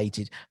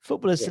devastated.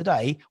 Footballers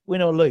today,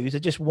 win or lose, are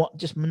just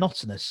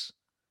monotonous.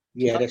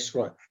 Yeah, that's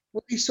right.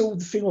 Well, it's all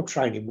the field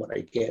training. What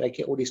they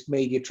get all this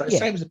media training.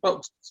 Same as the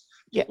boxers.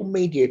 All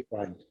media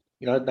training.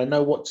 They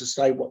know what to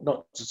say, what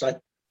not to say.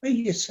 Be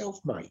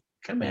yourself, mate.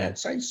 Come out,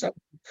 say something.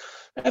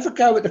 Have a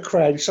go at the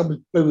crowd if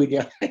someone's booing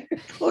you.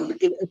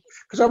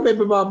 Because I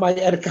remember my mate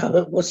had a go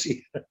at, what's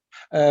he?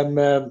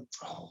 I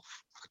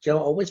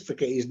always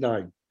forget his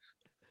name.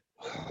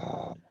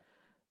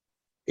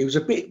 He was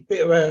a bit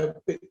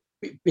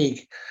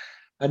big,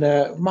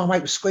 and my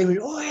mate was screaming,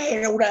 "Oh, hey,"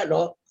 and all that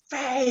lot,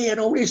 "Hey,"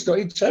 and all this lot.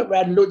 He turned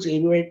around and looked at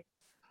him and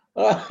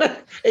went,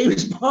 he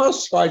was my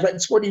size,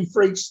 like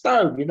 23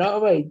 stone. You know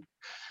what I mean?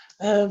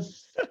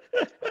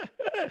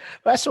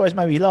 That's always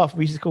made me laugh.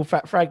 We used to call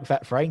Fat Frank,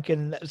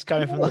 and that was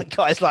coming from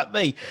guys like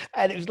me.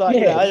 And it was like,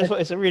 I just thought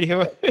it's a really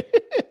heroic.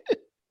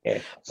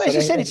 But as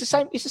you said, it's the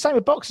same. It's the same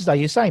with boxers, though.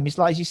 You're saying it's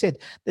like, as you said,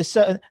 there's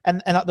certain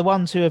and like the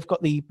ones who have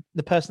got the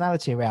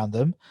personality around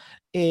them,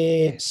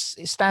 it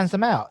stands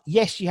them out.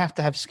 Yes, you have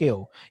to have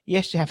skill.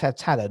 Yes, you have to have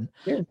talent.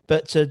 Yeah.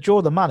 But to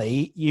draw the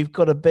money, you've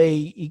got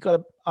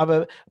to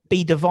either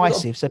be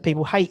divisive, so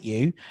people hate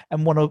you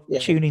and want to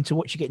tune in to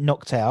watch you get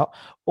knocked out,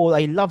 or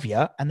they love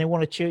you and they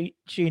want to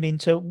tune in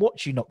to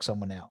watch you knock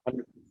someone out.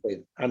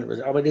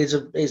 100%. I mean,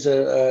 there's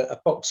a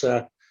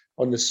boxer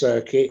on the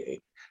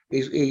circuit.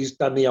 He's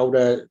done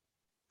the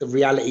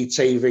reality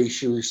TV,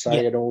 shall we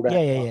say, and all that.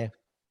 Yeah.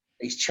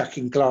 He's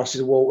chucking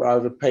glasses of water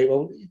over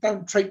people. You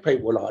don't treat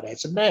people like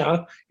that. So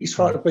now he's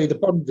trying to be the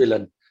Bond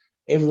villain.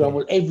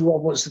 Everyone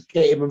wants to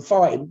get him and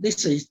fight him.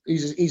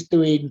 He's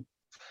doing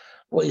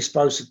what he's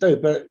supposed to do,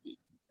 but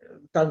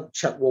don't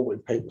chuck water in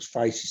people's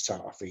faces,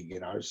 type of thing,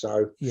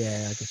 So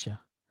yeah, I get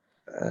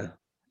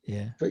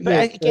you. But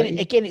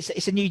again,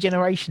 it's a new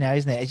generation now,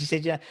 isn't it? As you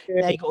said,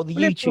 now you've got all the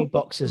YouTube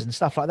boxers and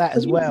stuff like that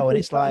as well, and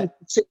it's like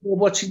sitting there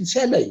watching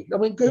telly. I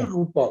mean,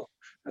 Google box.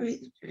 I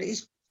mean,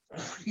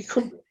 you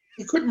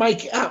couldn't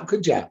make it up,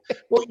 could you?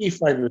 What are you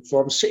famous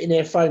for? I'm sitting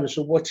there famous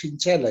for watching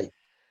telly.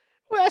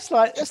 Well, that's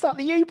like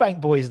the Eubank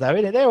boys, though,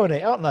 isn't it? They're on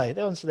it, aren't they?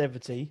 They're on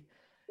Celebrity.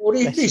 Well,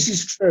 this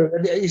is true,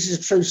 and this is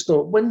a true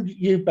story. When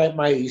Eubank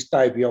made his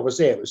debut, I was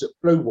there. It was at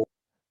Blue Wall.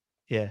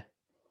 Yeah.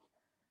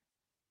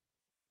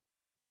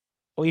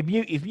 Or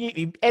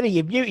Eddie,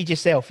 you muted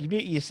yourself. You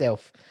muted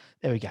yourself.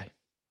 There we go.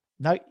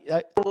 No.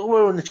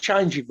 We're in the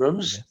changing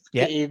rooms.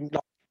 Yeah.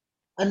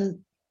 And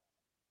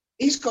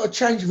he's got a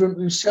changing room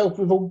himself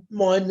with all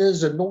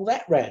miners and all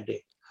that round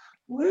it.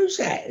 Where's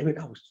that? I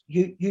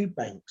mean,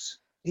 Eubanks.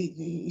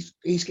 He's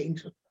getting.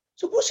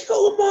 So what's he got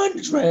all the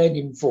miners round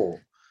him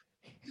for?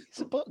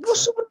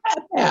 What's all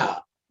that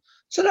about?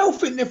 So they'll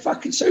think they're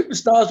fucking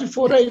superstars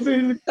before they've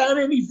even done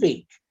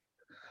anything.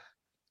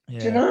 Yeah.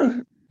 Do you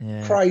know?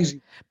 Yeah.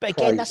 Crazy. But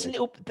again, that's a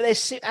little.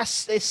 There's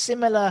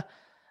similar,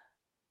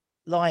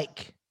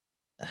 like,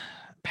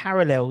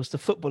 parallels to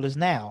footballers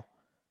now.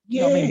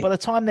 You know what I mean? By the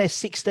time they're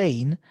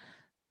 16,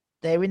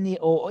 they're in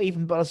or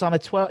even by the time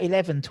they're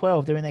 11,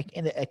 12, they're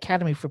in the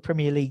academy for a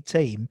Premier League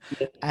team,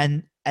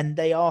 and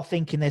they are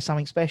thinking there's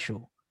something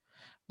special.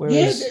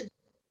 Whereas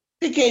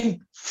they're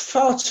getting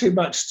far too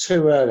much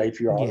too early, if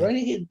you are.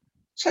 Yeah.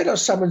 Say like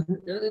someone,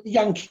 a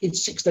young kid,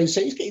 16,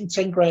 so he's getting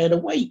 10 grand a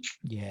week.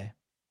 Yeah.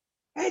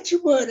 How'd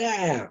you work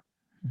that out?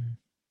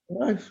 You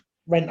know,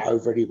 rent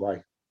over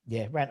anyway.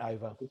 Yeah, rent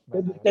over.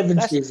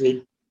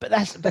 But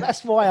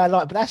that's why I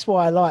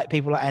like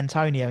people like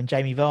Antonio and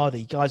Jamie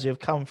Vardy, guys who have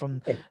come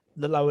from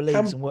the lower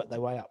leagues and worked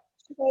their way up.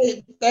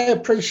 They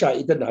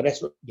appreciate it, don't they?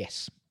 That's what.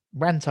 Yes,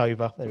 rant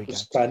over. There we go.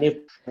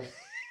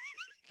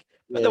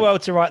 Put the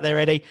world to right there,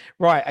 Eddie.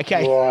 Right,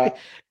 okay. Right.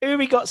 Who have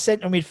we got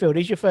central midfield?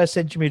 Who's your first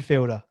central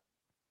midfielder?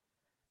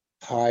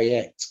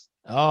 Payet.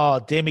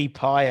 Oh, Dimi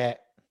Payet.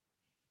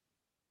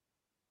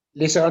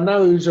 Listen, I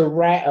know he was a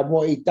rat and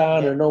what he'd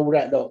done and all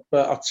that lot,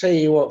 but I'll tell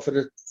you what, for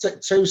the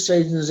 2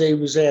 seasons he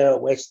was there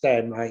at West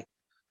Ham, mate,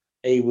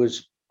 he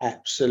was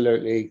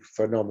absolutely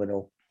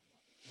phenomenal.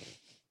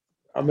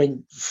 I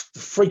mean, the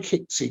free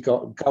kicks he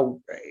got and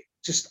goal,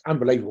 just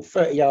unbelievable.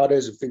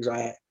 30-yarders and things like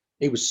that.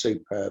 He was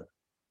superb.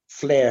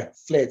 Flair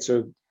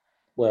to,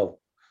 well,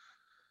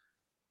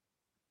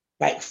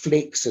 back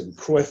flicks and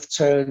Cruyff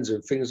turns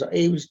and things like that.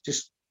 He was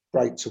just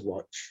great to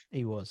watch.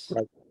 He was.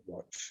 Great to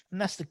watch. And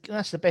that's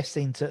the best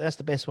thing that's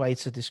the best way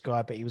to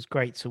describe it. He was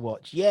great to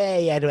watch. Yeah,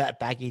 he had all that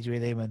baggage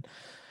with him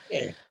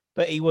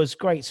but he was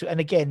great to, and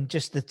again,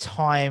 just the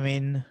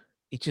timing,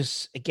 it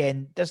just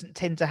again doesn't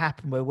tend to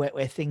happen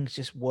where things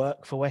just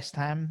work for West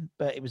Ham,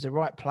 but it was the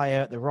right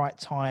player at the right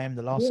time,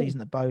 the last season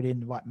at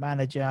Bowden, the right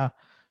manager.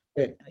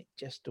 And it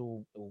just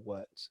all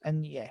worked.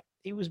 And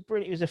he was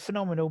brilliant. He was a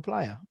phenomenal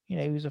player. You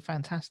know, he was a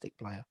fantastic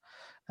player.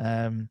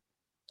 And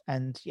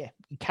he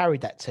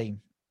carried that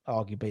team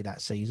arguably that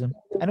season.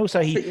 And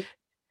also he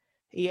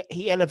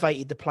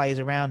elevated the players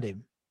around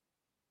him.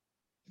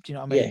 Do you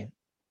know what I mean? Yeah.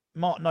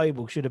 Mark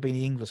Noble should have been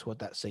the English squad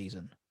that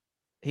season.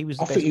 He was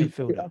the best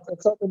midfielder.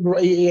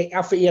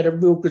 I think he had a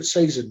real good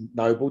season,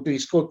 Noble. He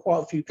scored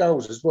quite a few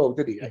goals as well,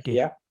 did he?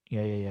 Yeah.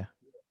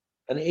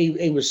 And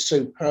he was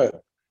superb.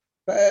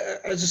 But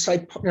as I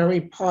say,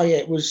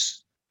 Payet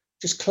was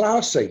just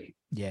classy.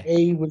 Yeah.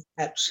 He was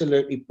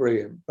absolutely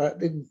brilliant. But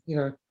then, you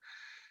know,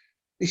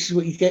 this is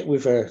what you get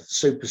with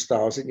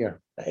superstars, isn't you?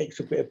 That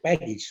extra bit of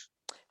baggage.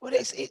 Well,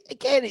 it's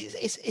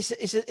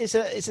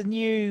a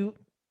new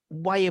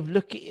way of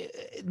looking,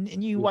 a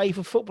new way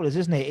for footballers,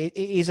 isn't it?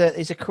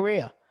 It's a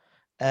career,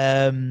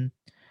 and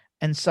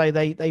so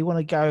they want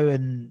to go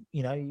and,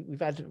 you know, we've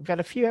had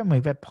a few, haven't we?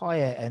 We've had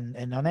Payet and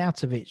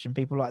Arnautovic and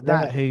people like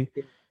that who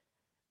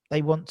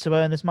they want to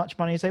earn as much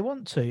money as they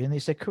want to, and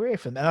it's a career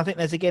for them. And I think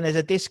there's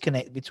a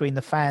disconnect between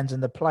the fans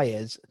and the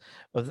players,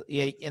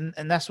 and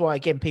that's why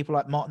again people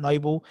like Mark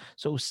Noble,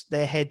 sort of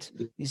their head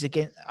is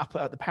again up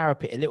at the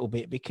parapet a little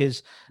bit,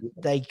 because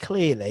they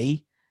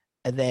clearly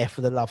are there for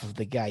the love of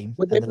the game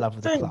and the love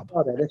of the club. That's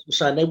what I'm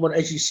saying. They want,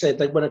 as you said,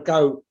 they want to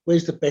go.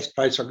 Where's the best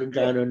place I can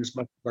go and earn as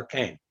much as I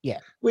can? Yeah.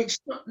 Which,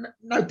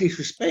 no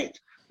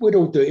disrespect, we'd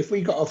all do it. If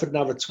we got offered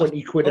another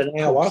 20 quid an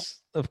hour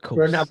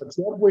for another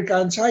job, we'd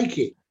go and take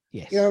it.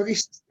 Yes.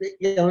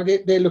 You know,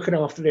 they're looking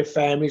after their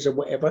families and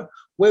whatever.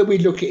 Where we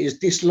look at it as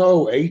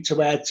disloyalty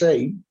to our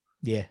team.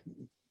 Yeah.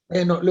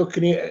 They're not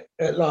looking at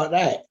it like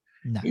that.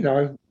 No. You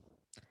know.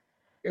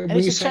 And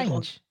it's a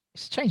change.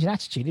 It's a change in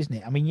attitude, isn't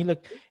it? I mean, you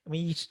look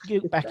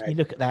back and you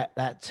look at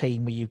that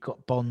team where you've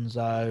got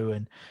Bonzo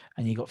and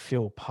you've got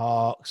Phil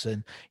Parks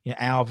and, you know,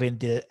 Alvin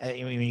did. I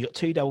mean, you got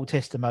 2 double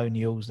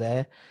testimonials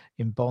there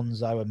in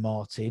Bonzo and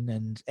Martin,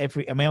 and I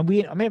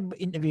remember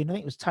interviewing, I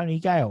think it was Tony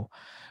Gale.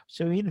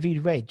 So we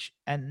interviewed Reg,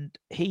 and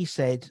he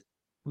said,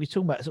 we were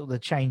talking about sort of the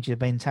change of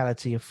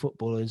mentality of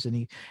footballers,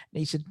 and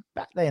he said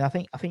back then, I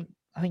think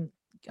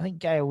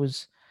Gale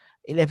was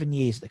 11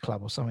 years at the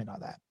club or something like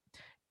that.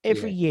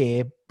 Every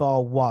year,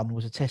 bar one,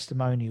 was a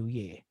testimonial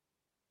year.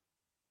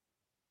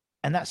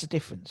 And that's the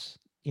difference.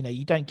 You know,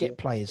 you don't get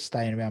players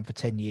staying around for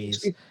 10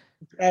 years.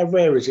 How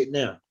rare is it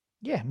now?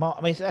 Yeah,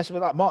 that's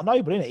like Mark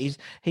Noble, isn't it?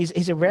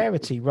 He's a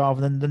rarity rather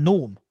than the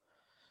norm.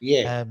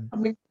 Yeah. I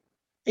mean,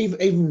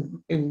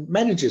 even in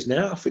managers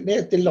now, I think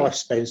their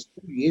lifespan's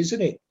 2 years,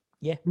 isn't it?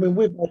 Yeah. I mean,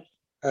 we've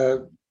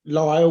had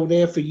Lyle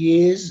there for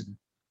years,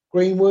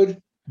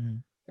 Greenwood.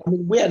 I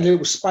mean, we had a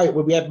little spate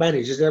where we had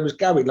managers that was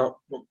going like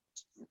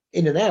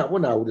in and out,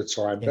 wasn't it, all the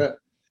time? Yeah. But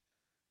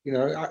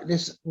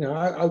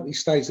I hope he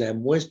stays there,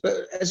 boys.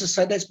 But as I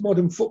say, that's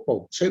modern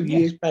football. 2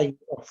 years bang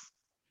off.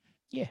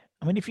 Yeah,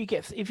 I mean, if you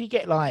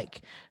get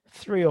like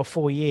 3 or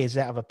 4 years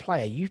out of a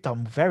player, you've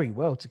done very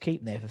well to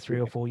keep them there for 3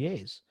 or 4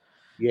 years.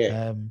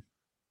 Yeah.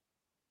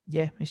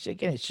 Yeah. It's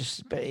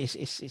just, but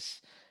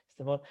it's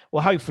the one.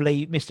 Well,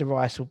 hopefully, Mr.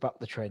 Rice will buck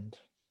the trend.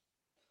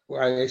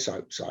 Well, let's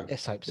hope so.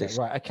 Let's hope so.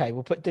 Right. Okay.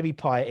 We'll put Debbie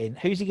Pyatt in.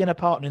 Who's he going to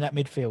partner in that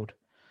midfield?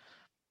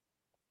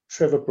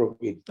 Trevor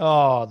Brooking.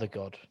 Oh, the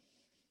God.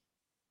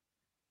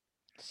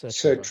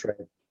 Sir Trev.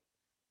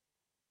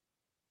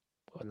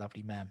 What a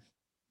lovely man.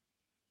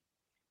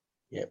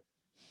 Yep.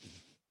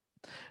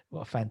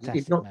 What a fantastic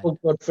He's not man.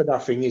 good for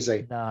nothing, is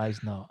he? No,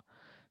 he's not.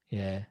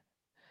 Yeah.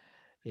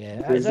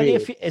 Yeah.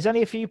 There's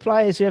only a few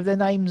players who have their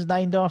names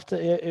named after,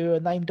 who are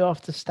named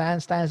after Stan.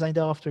 Stan's named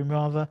after him,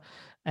 rather.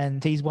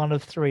 And he's one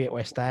of 3 at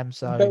West Ham.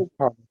 So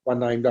one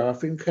named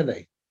after him, can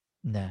he?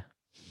 No.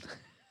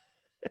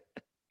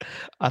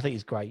 I think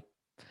he's great.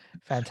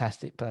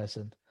 Fantastic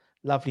person.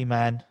 Lovely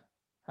man.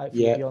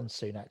 Hopefully he'll be on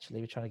soon, actually.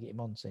 We're trying to get him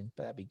on soon,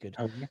 but that'd be good.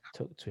 Oh, yeah.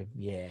 Talk to him.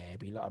 Yeah,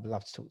 I'd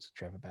love to talk to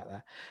Trevor about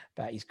that,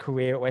 about his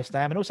career at West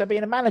Ham and also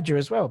being a manager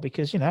as well,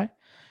 because,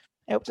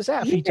 helped us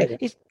out. Yeah.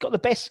 He's got the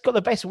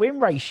best win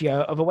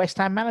ratio of a West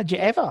Ham manager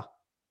ever.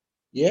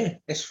 Yeah,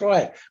 that's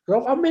right.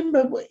 Well, I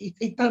remember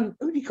he done.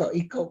 Who he got?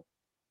 He got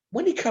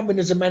when he came in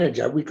as a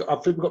manager. I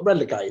think we got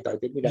relegated, though,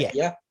 didn't we?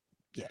 Yeah.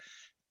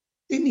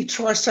 Didn't he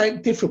try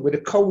something different with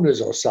the corners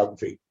or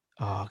something?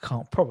 Oh, I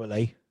can't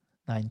probably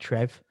name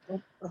Trev.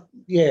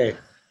 Yeah,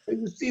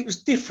 it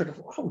was different.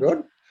 Hold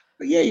on,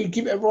 but yeah, you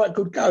give it a right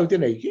good go,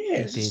 didn't he?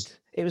 Yes, he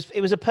did.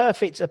 It was a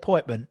perfect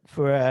appointment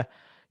for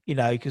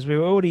because we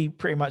were already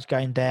pretty much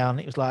going down.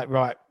 It was like,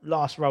 right,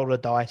 last roll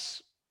of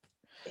dice.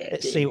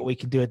 Let's see what we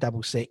can do a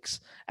double 6,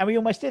 and we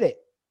almost did it.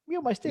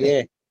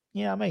 it.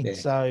 You know what I mean? Yeah.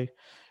 So,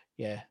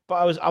 yeah.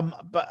 But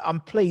I'm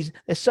pleased.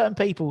 There's certain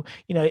people,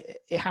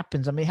 it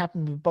happens. I mean, it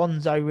happened with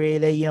Bonzo.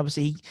 Really,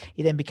 obviously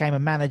he then became a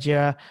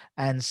manager,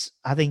 and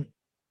I think,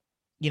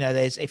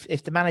 there's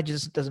if the manager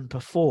doesn't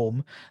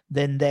perform,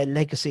 then their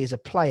legacy as a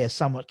player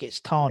somewhat gets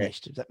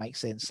tarnished. If that makes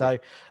sense. So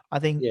I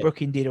think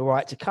Brooking did all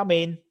right to come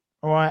in.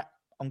 All right,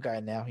 I'm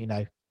going now. Do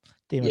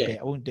him a bit.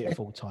 I wouldn't do it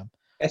full time.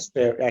 That's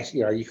fair. That's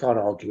you can't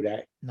argue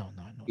that. No,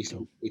 not at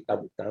all. He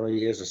done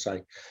it, as I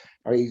say.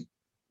 I mean,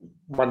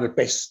 one of the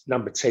best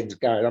number 10s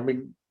going. I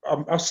mean,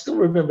 I still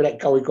remember that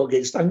goal he got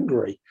against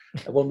Hungary,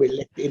 and when we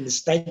left it in the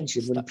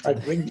stanchion when he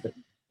played for England.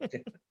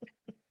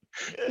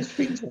 It's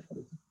been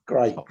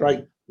great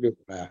little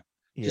player.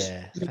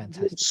 Yeah,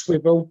 fantastic.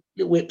 Little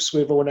whip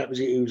swivel, and that was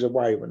it. He was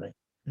away, wasn't he?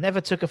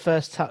 Never took a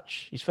first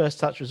touch. His first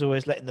touch was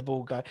always letting the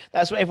ball go.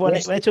 That's what everyone,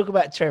 when they talk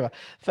about Trevor,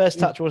 first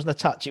touch wasn't a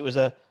touch. It was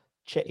a,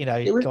 guide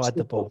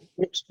the ball.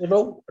 Whip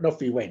swivel, and off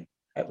he went.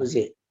 That was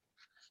it.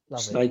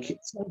 Snake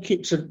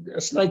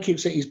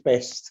hips at his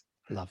best.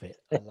 Love it.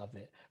 I love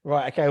it.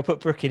 Right, okay, we'll put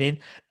Brooking in.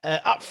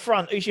 Up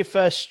front, who's your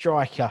first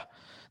striker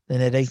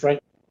then, Eddie?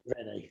 Frank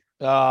Rennie.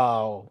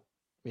 Oh,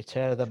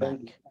 Return of the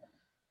Mac.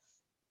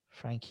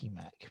 Frankie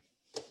Mac.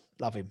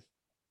 Love him.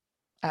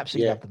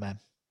 Absolutely love the man.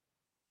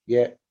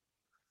 Yeah.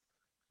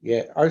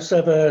 Yeah. I used to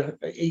have a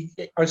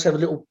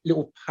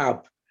little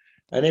pub,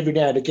 and every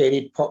now and again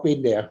he'd pop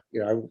in there,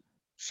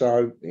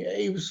 So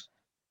he was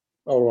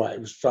all right. He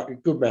was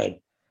fucking good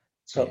man.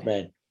 Top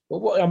man.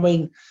 But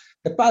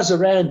the buzz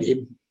around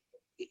him,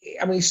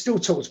 he still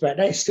talks about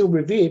that. He's still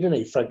revered, isn't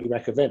he, Frankie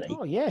McAvenny?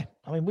 Oh yeah.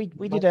 I mean,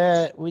 we did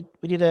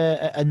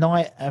a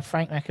night, a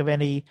Frank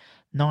McAvenny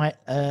night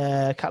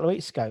a couple of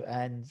weeks ago,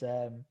 and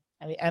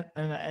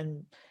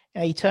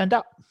he turned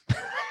up.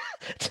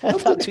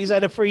 Turned up to his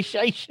own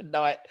appreciation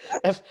night.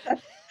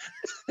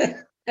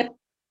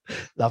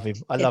 Love him.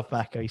 I love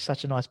Macca. He's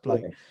such a nice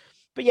bloke.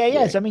 But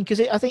yes. I mean,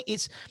 because I think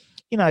it's,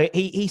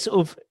 he sort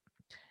of,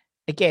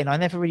 again, I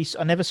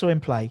never saw him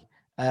play.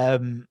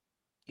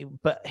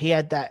 But he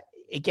had that,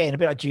 again, a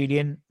bit like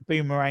Julian,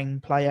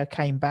 boomerang player,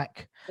 came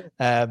back.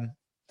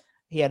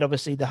 He had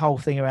obviously the whole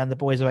thing around the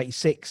boys of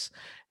 86.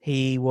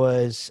 He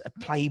was a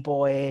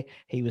playboy.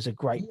 He was a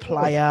great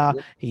player.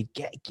 He'd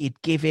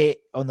give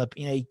it on the,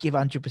 he'd give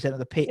 100% of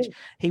the pitch.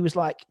 He was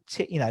like,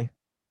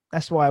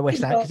 that's why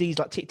West Ham, because he's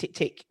like tick, tick,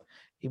 tick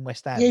in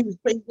West Ham. Yeah,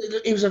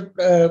 he was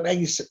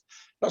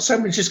not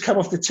someone just come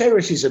off the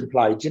terraces and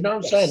played. You know what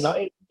I'm saying?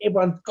 Like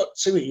everyone got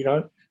to it.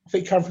 I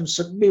think he come from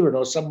St Mirren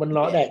or someone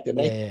like that,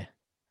 didn't he? Yeah.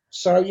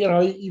 So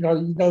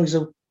he's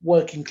a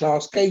working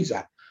class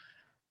geezer.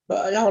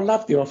 But I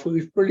loved him. I thought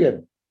he was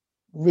brilliant.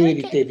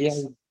 Really did.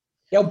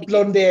 He had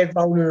blonde hair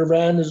rolling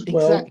around as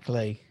well.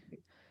 Exactly.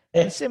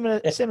 And similar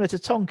to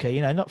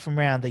Tonka, not from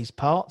around these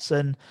parts,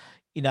 and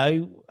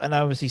and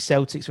obviously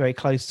Celtic's very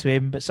close to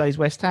him, but so is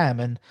West Ham,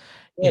 and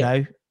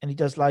and he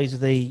does loads of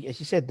the, as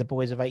you said, the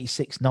boys of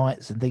 86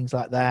 nights and things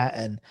like that,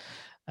 and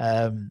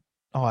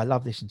I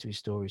love listening to his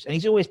stories, and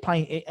he's always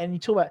playing. And you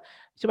talk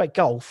about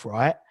golf,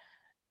 right?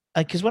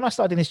 Because when I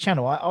started in this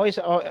channel, I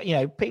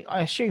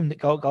assumed that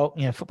golf,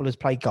 footballers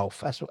play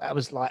golf. That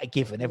was like a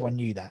given. Everyone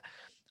knew that.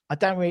 I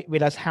don't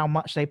realise how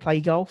much they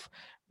play golf.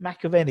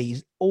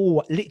 McAvenny's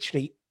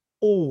literally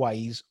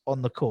always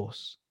on the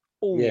course.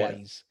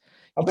 Always.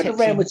 I've been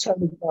around with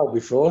Tony Bell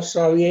before,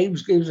 so yeah, he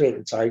was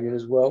entertaining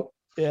as well.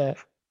 Yeah.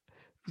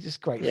 He's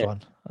just great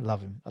fun. I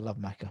love him. I love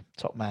Macca.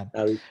 Top man.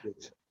 No, he's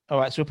good. All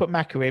right, so we'll put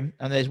Macca in,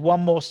 and there's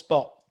one more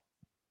spot.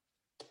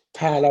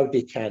 Paolo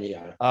Di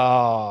Canio.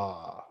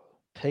 Ah,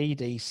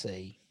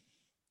 PDC.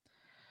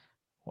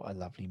 What a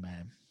lovely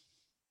man.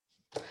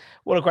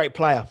 What a great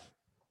player.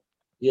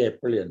 Yeah,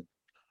 brilliant.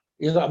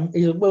 He's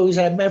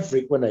a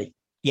Maverick, wasn't he?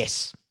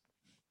 Yes.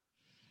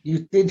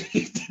 You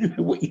didn't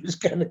know what he was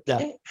going to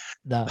get.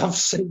 No. I've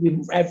seen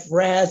him have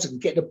rows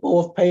and get the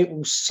ball off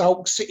people,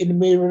 sulk, sit in the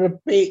middle of the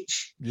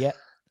pitch. Yeah.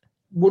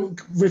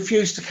 Wouldn't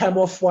refuse to come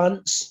off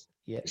once.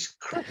 Yeah.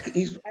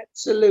 He's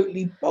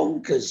absolutely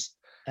bonkers.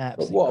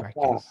 Absolutely. But what a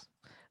player.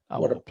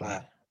 What a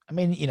player. I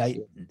mean,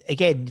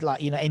 again,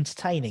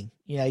 entertaining.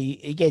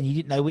 You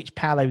didn't know which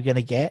Paolo you were going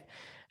to get,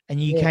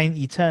 and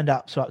you turned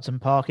up to Upton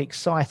Park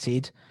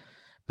excited.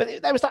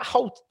 But there was that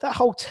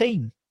whole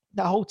team.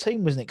 That whole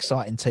team was an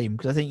exciting team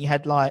because I think you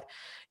had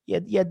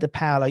you had the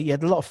Paolo, you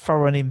had a lot of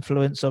foreign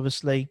influence.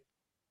 Obviously,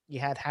 you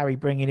had Harry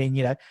bringing in.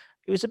 It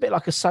was a bit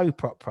like a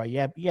soap opera. You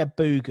had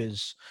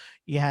Boogers,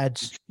 you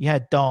had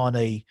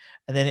Darney,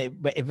 and then it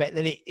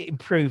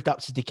improved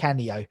up to Di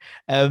Canio.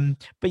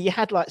 But you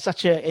had and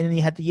then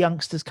you had the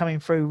youngsters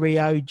coming through: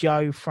 Rio,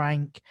 Joe,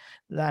 Frank,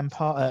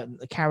 Lampard,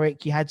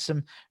 Carrick. You had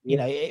some.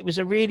 It was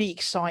a really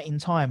exciting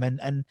time,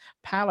 and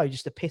Paolo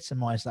just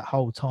epitomised that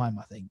whole time.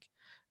 I think.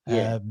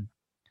 Yeah.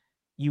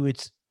 You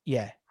would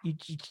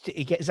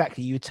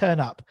turn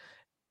up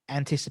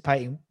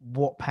anticipating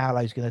what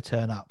Paolo's going to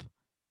turn up.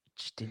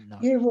 Just didn't know.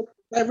 Yeah, well,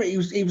 he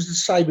was the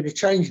same in the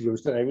changing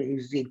rooms, didn't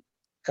he? He'd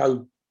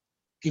go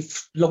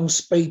give long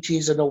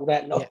speeches and all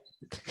that lot,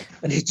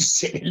 and he'd just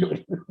sit there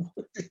looking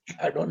what's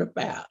going on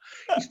about.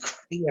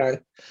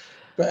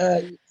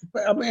 But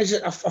I mean,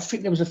 I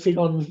think there was a thing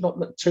on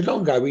not too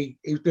long ago. He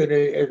was doing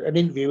an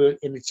interview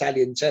in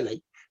Italian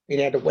telly. He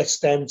had a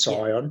West Ham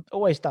tie on.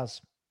 Always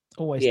does.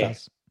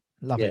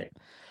 Love it.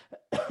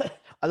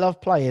 I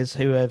love players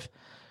who have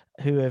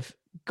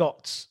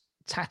got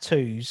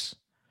tattoos,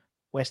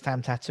 West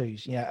Ham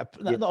tattoos.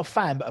 Not a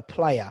fan, but a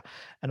player.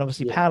 And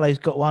obviously, Paolo's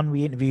got one.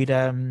 We interviewed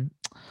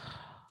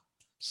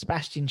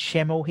Sebastian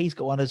Schemmel. He's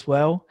got one as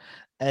well.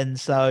 And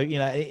so,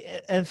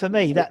 and for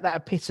me, that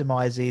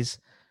epitomises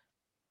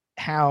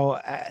how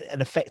an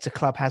effect a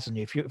club has on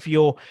you. If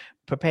you're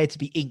prepared to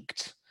be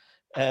inked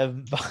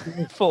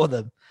for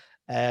them.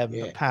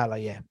 But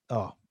Paolo,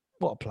 oh,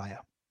 what a player.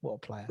 What a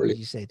player. Brilliant. As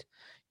you said,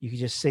 you could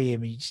just see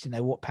him and you just didn't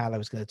know what Paolo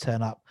was going to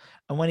turn up.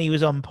 And when he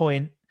was on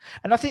point,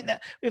 and I think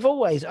that we've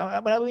always,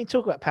 when we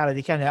talk about Paolo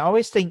Di Canio, I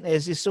always think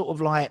there's this sort of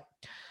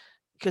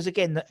because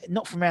again,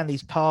 not from around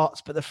these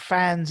parts, but the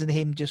fans and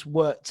him just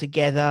worked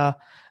together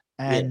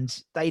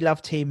and they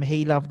loved him,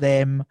 he loved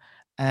them.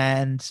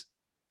 And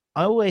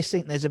I always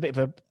think there's a bit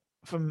of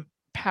from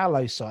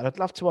Paolo's side, I'd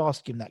love to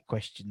ask him that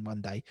question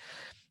one day,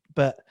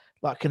 but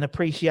an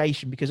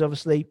appreciation, because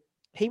obviously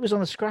he was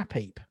on a scrap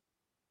heap.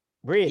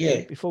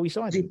 Really, before we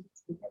signed him.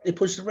 He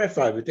pushed the ref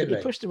over, didn't he?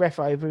 He pushed the ref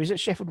over. He was at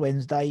Sheffield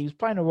Wednesday. He was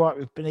playing all right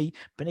with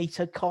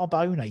Benito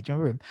Carbone. Do you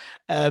remember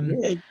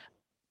him?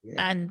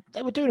 And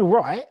they were doing all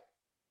right,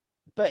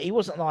 but he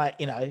wasn't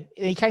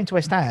he came to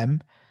West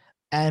Ham,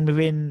 and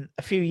within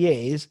a few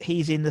years,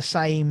 he's in the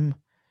same,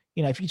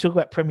 if you talk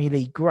about Premier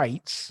League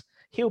greats,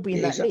 he'll be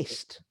in that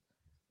list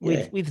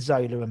with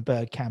Zola and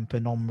Bergkamp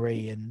and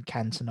Omri and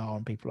Cantona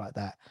and people like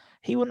that.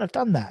 He wouldn't have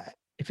done that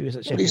if he was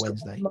at Sheffield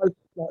Wednesday.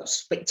 Most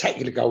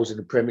spectacular goals in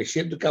the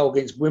Premiership, the goal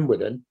against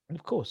Wimbledon.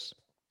 Of course.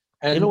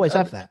 And he'll always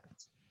have that.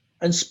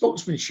 And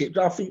sportsmanship,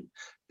 I think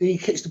he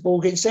kicked the ball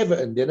against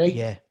Everton, didn't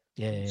he?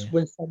 Yeah.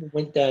 When someone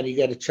went down, he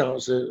had a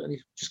chance and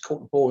he just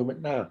caught the ball and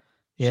went, no.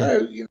 Yeah.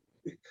 So,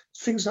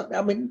 things like that.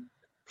 I mean,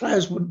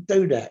 players wouldn't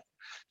do that.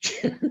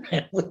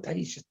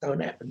 Nowadays, just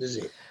don't happen, does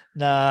it?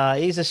 No,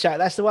 he's a shout.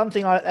 That's the one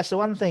thing.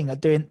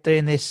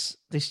 Doing this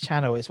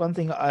channel. It's one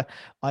thing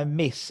I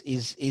miss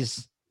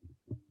is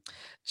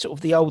sort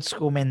of the old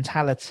school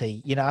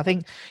mentality. I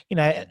think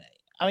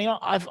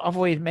I've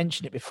already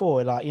mentioned it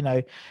before.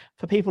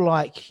 For people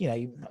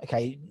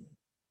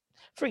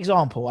for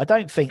example, I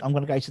don't think I'm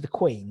going to go to the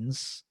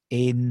Queen's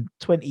in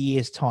 20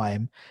 years'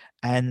 time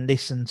and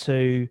listen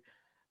to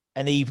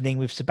an evening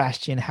with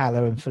Sebastian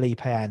Haller and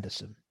Felipe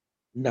Anderson.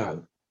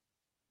 No.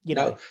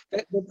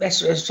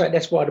 That's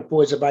why the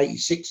boys of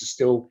 '86 are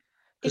still,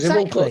 because they've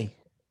all got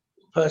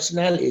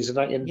personalities, and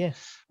I've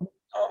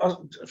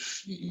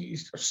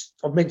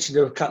mentioned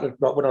a couple of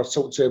when I was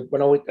talking to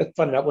when I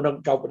when I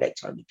go with that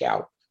Tony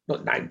Gow,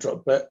 not name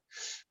drop, but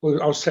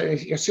I said,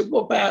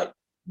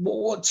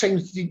 what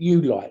teams did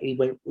you like? He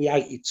went, we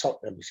hated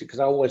Tottenham, because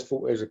I always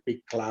thought it was a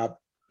big club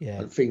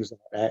and things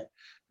like that.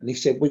 And he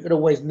said, we could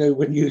always know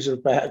when news was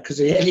about it because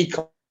the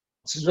helicopters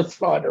were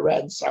flying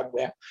around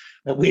somewhere,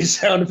 and we're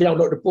sounding,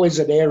 look, the boys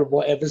are there and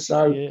whatever.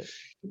 So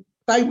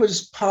they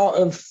was part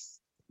of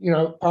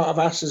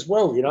us as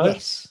well.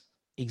 Yes,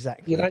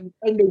 exactly.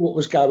 They knew what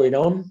was going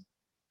on.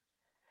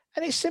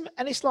 And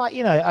it's like,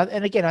 you know,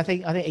 and again, I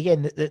think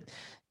again that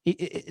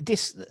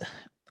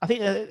I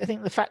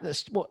think the fact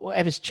that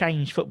whatever's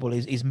changed football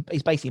is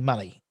basically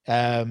money.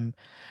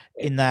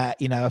 In that,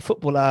 you know, a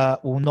footballer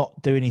will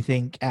not do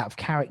anything out of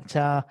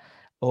character,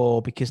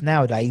 or because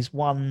nowadays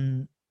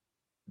one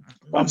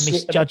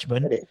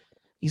misjudgment.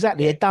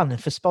 Exactly, they're done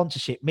for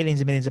sponsorship, millions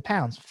and millions of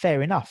pounds.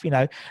 Fair enough, you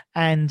know,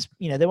 and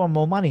you know they want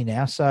more money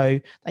now, so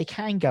they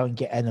can go and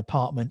get an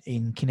apartment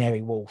in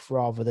Canary Wharf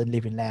rather than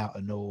live in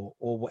Loughton or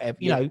whatever,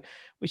 you know,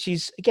 which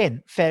is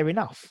again fair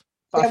enough.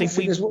 But I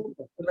think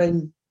I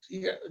mean,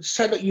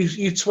 say that you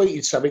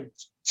tweeted something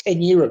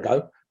 10 years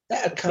ago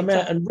that had come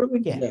out and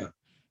ruined you now.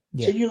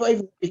 Yeah. So you've got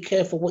to be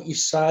careful what you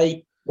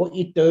say, what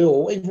you do,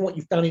 or even what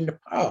you've done in the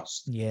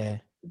past. Yeah,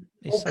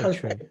 it's so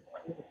true.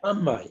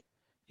 Mate.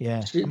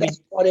 Yeah, so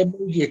that's why they're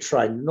media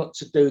trained, not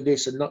to do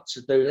this and not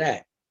to do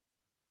that.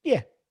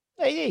 Yeah,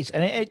 it is,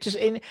 and I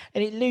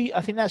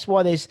think that's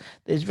why there's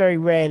very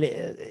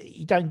rarely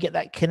you don't get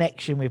that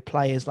connection with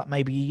players like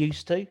maybe you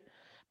used to,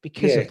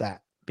 because of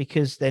that,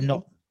 because they're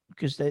not,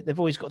 because they've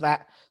always got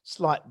that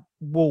slight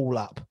wall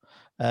up,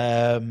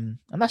 and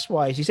that's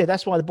why, as you said,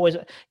 that's why the boys,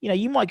 you know,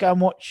 you might go and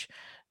watch.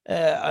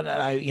 I don't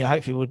know, you know,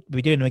 hopefully we'll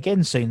be doing them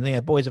again soon. You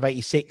know, Boys of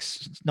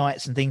 86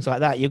 nights and things like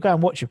that. You'll go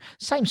and watch them.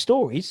 Same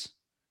stories.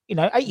 You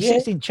know,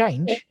 86 didn't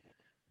change.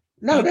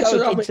 No, that's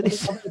what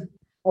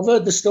I've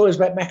heard the stories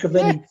about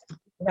McAvenny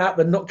out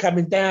and not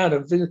coming down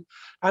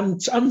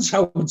and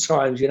untold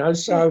times, you know.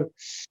 So,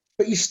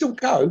 but you still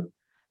go.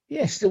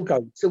 Yeah, you still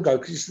go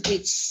because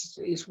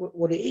it's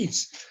what it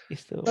is.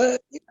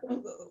 But you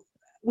know,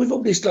 with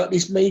all this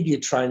this media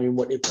training,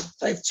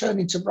 they've turned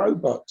into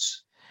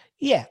robots.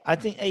 Yeah, I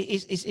think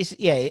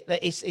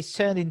it's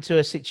turned into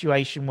a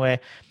situation where,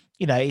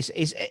 you know,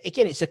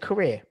 it's a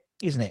career,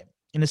 isn't it?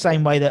 In the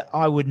same way that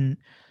I wouldn't,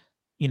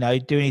 you know,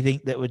 do anything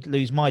that would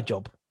lose my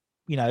job,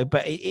 you know.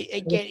 But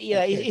again, you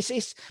know,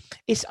 it's.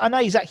 I know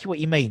exactly what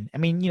you mean. I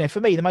mean, you know, for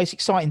me, the most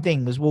exciting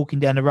thing was walking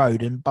down the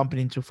road and bumping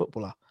into a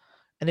footballer.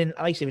 And then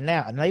I used to live in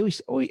Loughton. They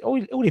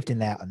all lived in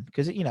Loughton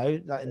because, you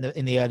know, like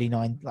in the early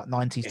 90s,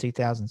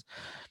 2000s,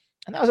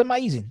 and that was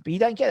amazing. But you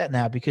don't get that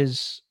now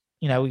because,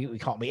 you know, we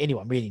can't meet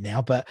anyone really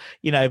now. But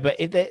you know, but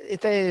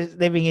if they're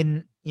living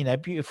in, you know,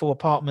 beautiful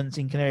apartments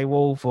in Canary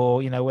Wharf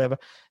or, you know, wherever,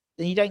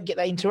 then you don't get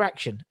that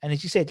interaction. And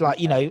as you said, like,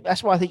 you know,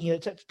 that's why I think, you know,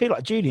 people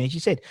like Julian, as you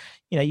said,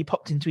 you know, you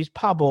popped into his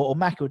pub or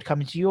Macca would come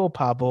into your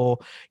pub, or,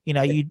 you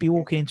know, you'd be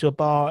walking into a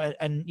bar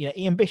and you know,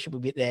 Ian Bishop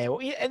would be there,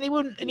 and he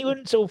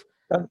wouldn't sort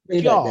of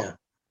jar.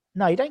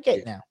 No, you don't get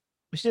it now,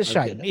 which is a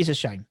shame. It is a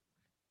shame.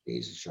 It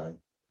is a shame.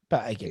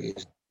 But again,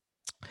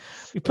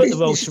 we put the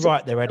world to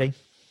right there, Eddie.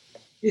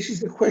 This is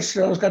the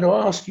question I was going to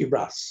ask you,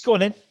 Russ. Go on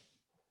then.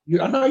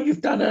 I know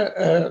you've done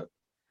a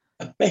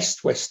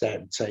best West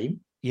Ham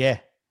team. Yeah.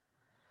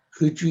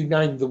 Could you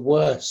name the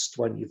worst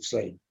one you've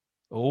seen?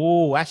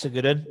 Oh, that's a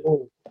good one.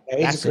 Oh,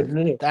 that's a good one,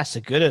 isn't it? That's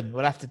a good one.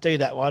 We'll have to do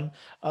that one.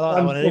 I like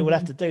that one, Eddie. We'll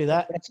have to do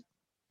that.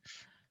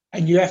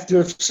 And you have to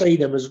have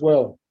seen them as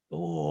well.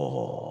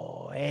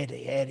 Oh,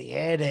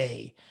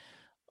 Eddie.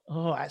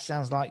 Oh, that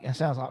sounds like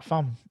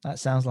fun. That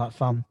sounds like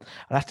fun.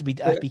 I'll have to be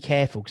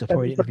careful because I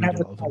probably didn't read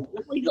a lot of them.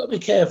 Well, you got to be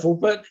careful,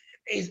 but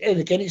and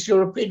again, it's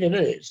your opinion,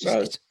 isn't it?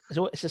 So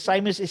it's the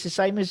same as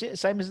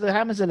the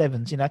Hammers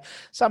 11s. You know,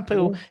 some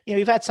people, you know,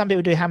 we've had some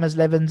people do Hammers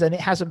 11s, and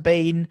it hasn't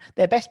been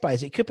their best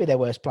players. It could be their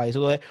worst players,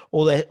 or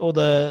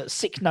the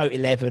 6-note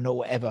 11 or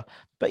whatever.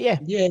 But yeah,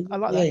 I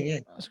like that. Yeah.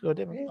 That's good.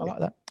 Yeah. I like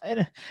that.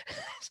 And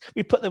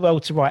we put the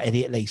world to right,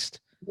 Eddie. At least.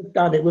 We've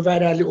done it. We've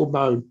had our little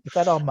moan. We've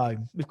had our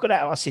moan. We've got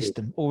out of our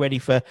system already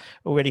for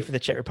the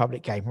Czech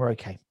Republic game. We're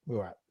okay. We're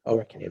all right.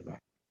 Okay.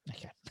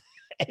 Okay.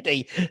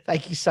 Eddie,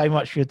 thank you so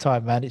much for your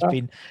time, man. It's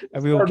been a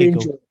real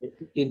giggle.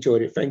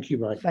 Enjoyed it. Thank you,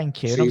 mate.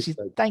 Thank you. And obviously,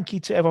 thank you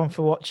to everyone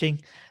for watching.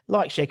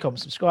 Like, share, comment,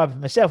 subscribe.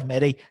 Myself and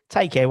Eddie,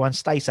 take care, everyone.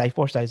 Stay safe.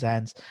 Wash those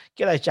hands.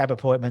 Get those jab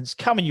appointments.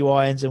 Come in your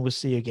irons, and we'll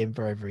see you again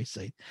very, very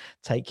soon.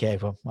 Take care,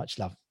 everyone. Much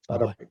love.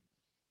 Bye-bye.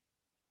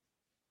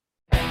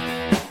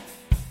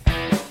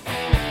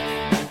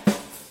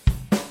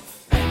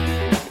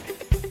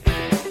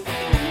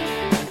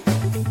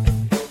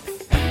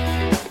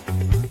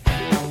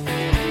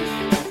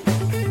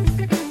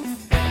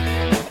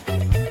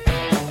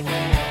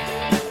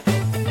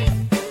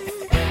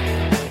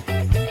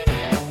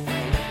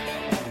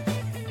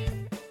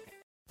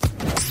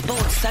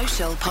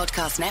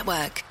 Podcast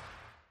Network.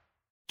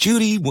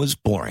 Judy was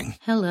boring.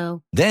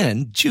 Hello.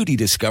 Then Judy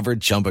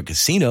discovered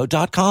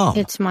ChumbaCasino.com.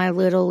 It's my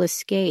little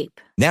escape.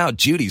 Now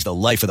Judy's the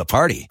life of the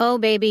party. Oh,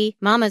 baby,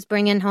 mama's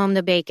bringing home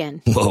the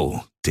bacon.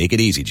 Whoa, take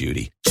it easy,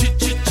 Judy.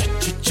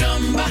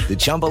 The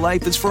Chumba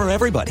life is for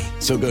everybody.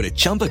 So go to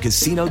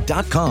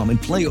ChumbaCasino.com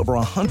and play over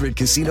 100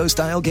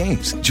 casino-style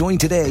games. Join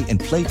today and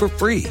play for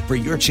free for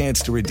your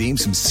chance to redeem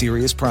some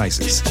serious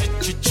prizes.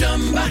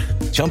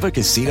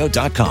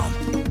 ChumbaCasino.com.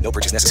 No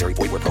purchase necessary.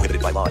 Void where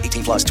prohibited by law.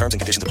 18+ terms and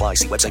conditions apply.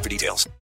 See website for details.